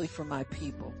especially for my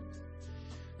people.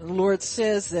 And the Lord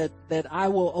says that I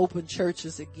will open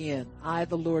churches again. I,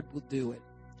 the Lord, will do it.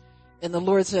 And the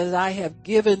Lord says, I have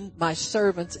given my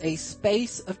servants a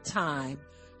space of time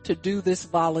to do this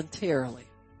voluntarily.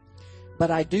 But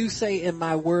I do say in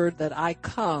my word that I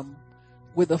come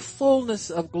with a fullness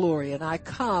of glory, and I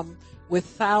come with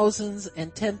thousands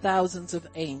and 10,000s of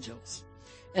angels.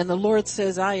 And the Lord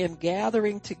says, I am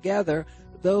gathering together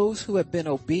those who have been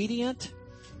obedient,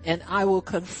 and I will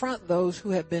confront those who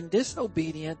have been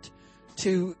disobedient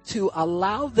to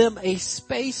allow them a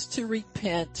space to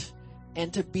repent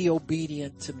and to be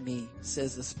obedient to me,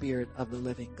 says the Spirit of the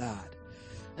living God.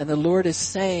 And the Lord is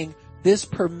saying, this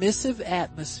permissive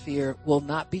atmosphere will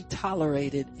not be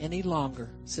tolerated any longer,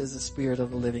 says the Spirit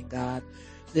of the living God.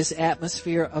 This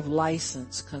atmosphere of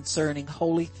license concerning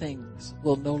holy things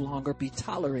will no longer be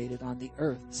tolerated on the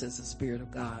earth, says the Spirit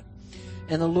of God.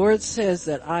 And the Lord says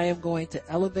that I am going to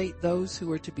elevate those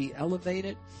who are to be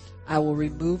elevated. I will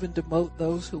remove and demote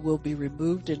those who will be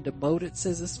removed and demoted,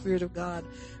 says the Spirit of God,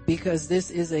 because this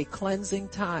is a cleansing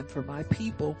time for my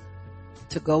people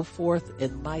to go forth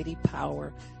in mighty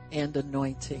power and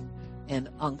anointing and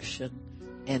unction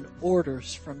and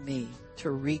orders from me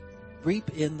to reap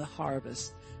in the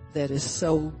harvest that is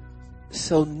so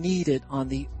needed on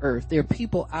the earth. There are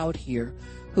people out here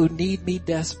who need me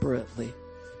desperately,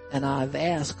 and I've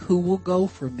asked who will go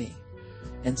for me.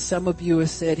 And some of you have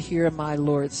said, here am I,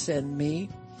 Lord, send me.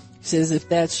 He says, if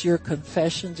that's your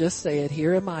confession, just say it.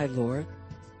 Here am I, Lord,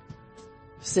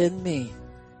 send me.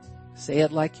 Say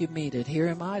it like you mean it. Here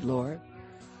am I, Lord,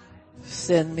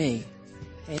 send me.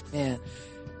 Amen.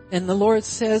 And the Lord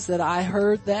says that I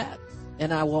heard that,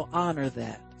 and I will honor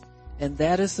that. And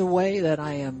that is the way that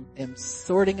I am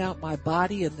sorting out my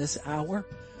body in this hour,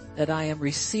 that I am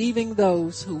receiving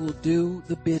those who will do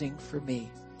the bidding for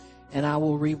me. And I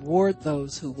will reward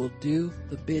those who will do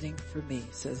the bidding for me,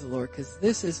 says the Lord, because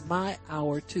this is my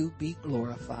hour to be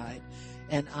glorified,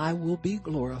 and I will be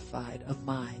glorified of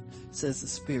mine, says the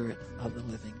Spirit of the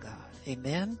living God.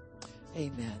 Amen.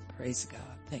 Amen. Praise God.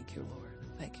 Thank you, Lord.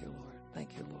 Thank you, Lord.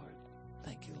 Thank you, Lord.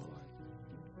 Thank you,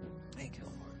 Lord. Thank you,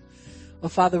 Lord. Well,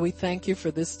 Father, we thank you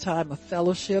for this time of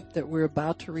fellowship that we're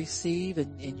about to receive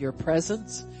in your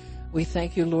presence. We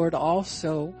thank you, Lord,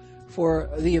 also for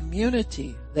the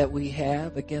immunity that we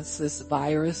have against this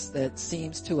virus that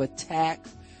seems to attack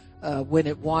when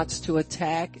it wants to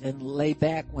attack and lay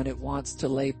back when it wants to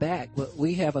lay back. But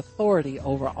we have authority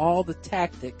over all the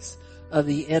tactics of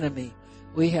the enemy.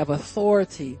 We have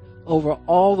authority over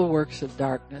all the works of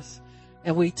darkness.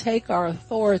 And we take our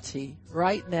authority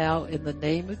right now in the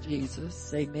name of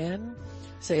Jesus. Amen.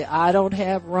 Say, I don't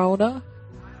have Rona,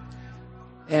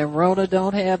 and Rona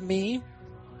don't have me.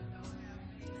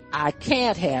 I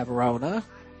can't have Rona,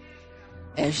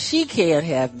 and she can't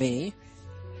have me.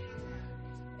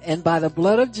 And by the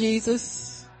blood of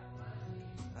Jesus,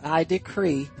 I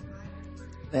decree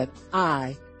that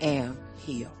I am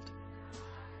healed.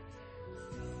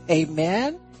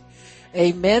 Amen.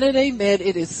 Amen and amen.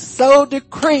 It is so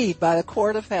decreed by the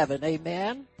court of heaven.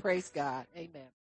 Amen. Praise God. Amen.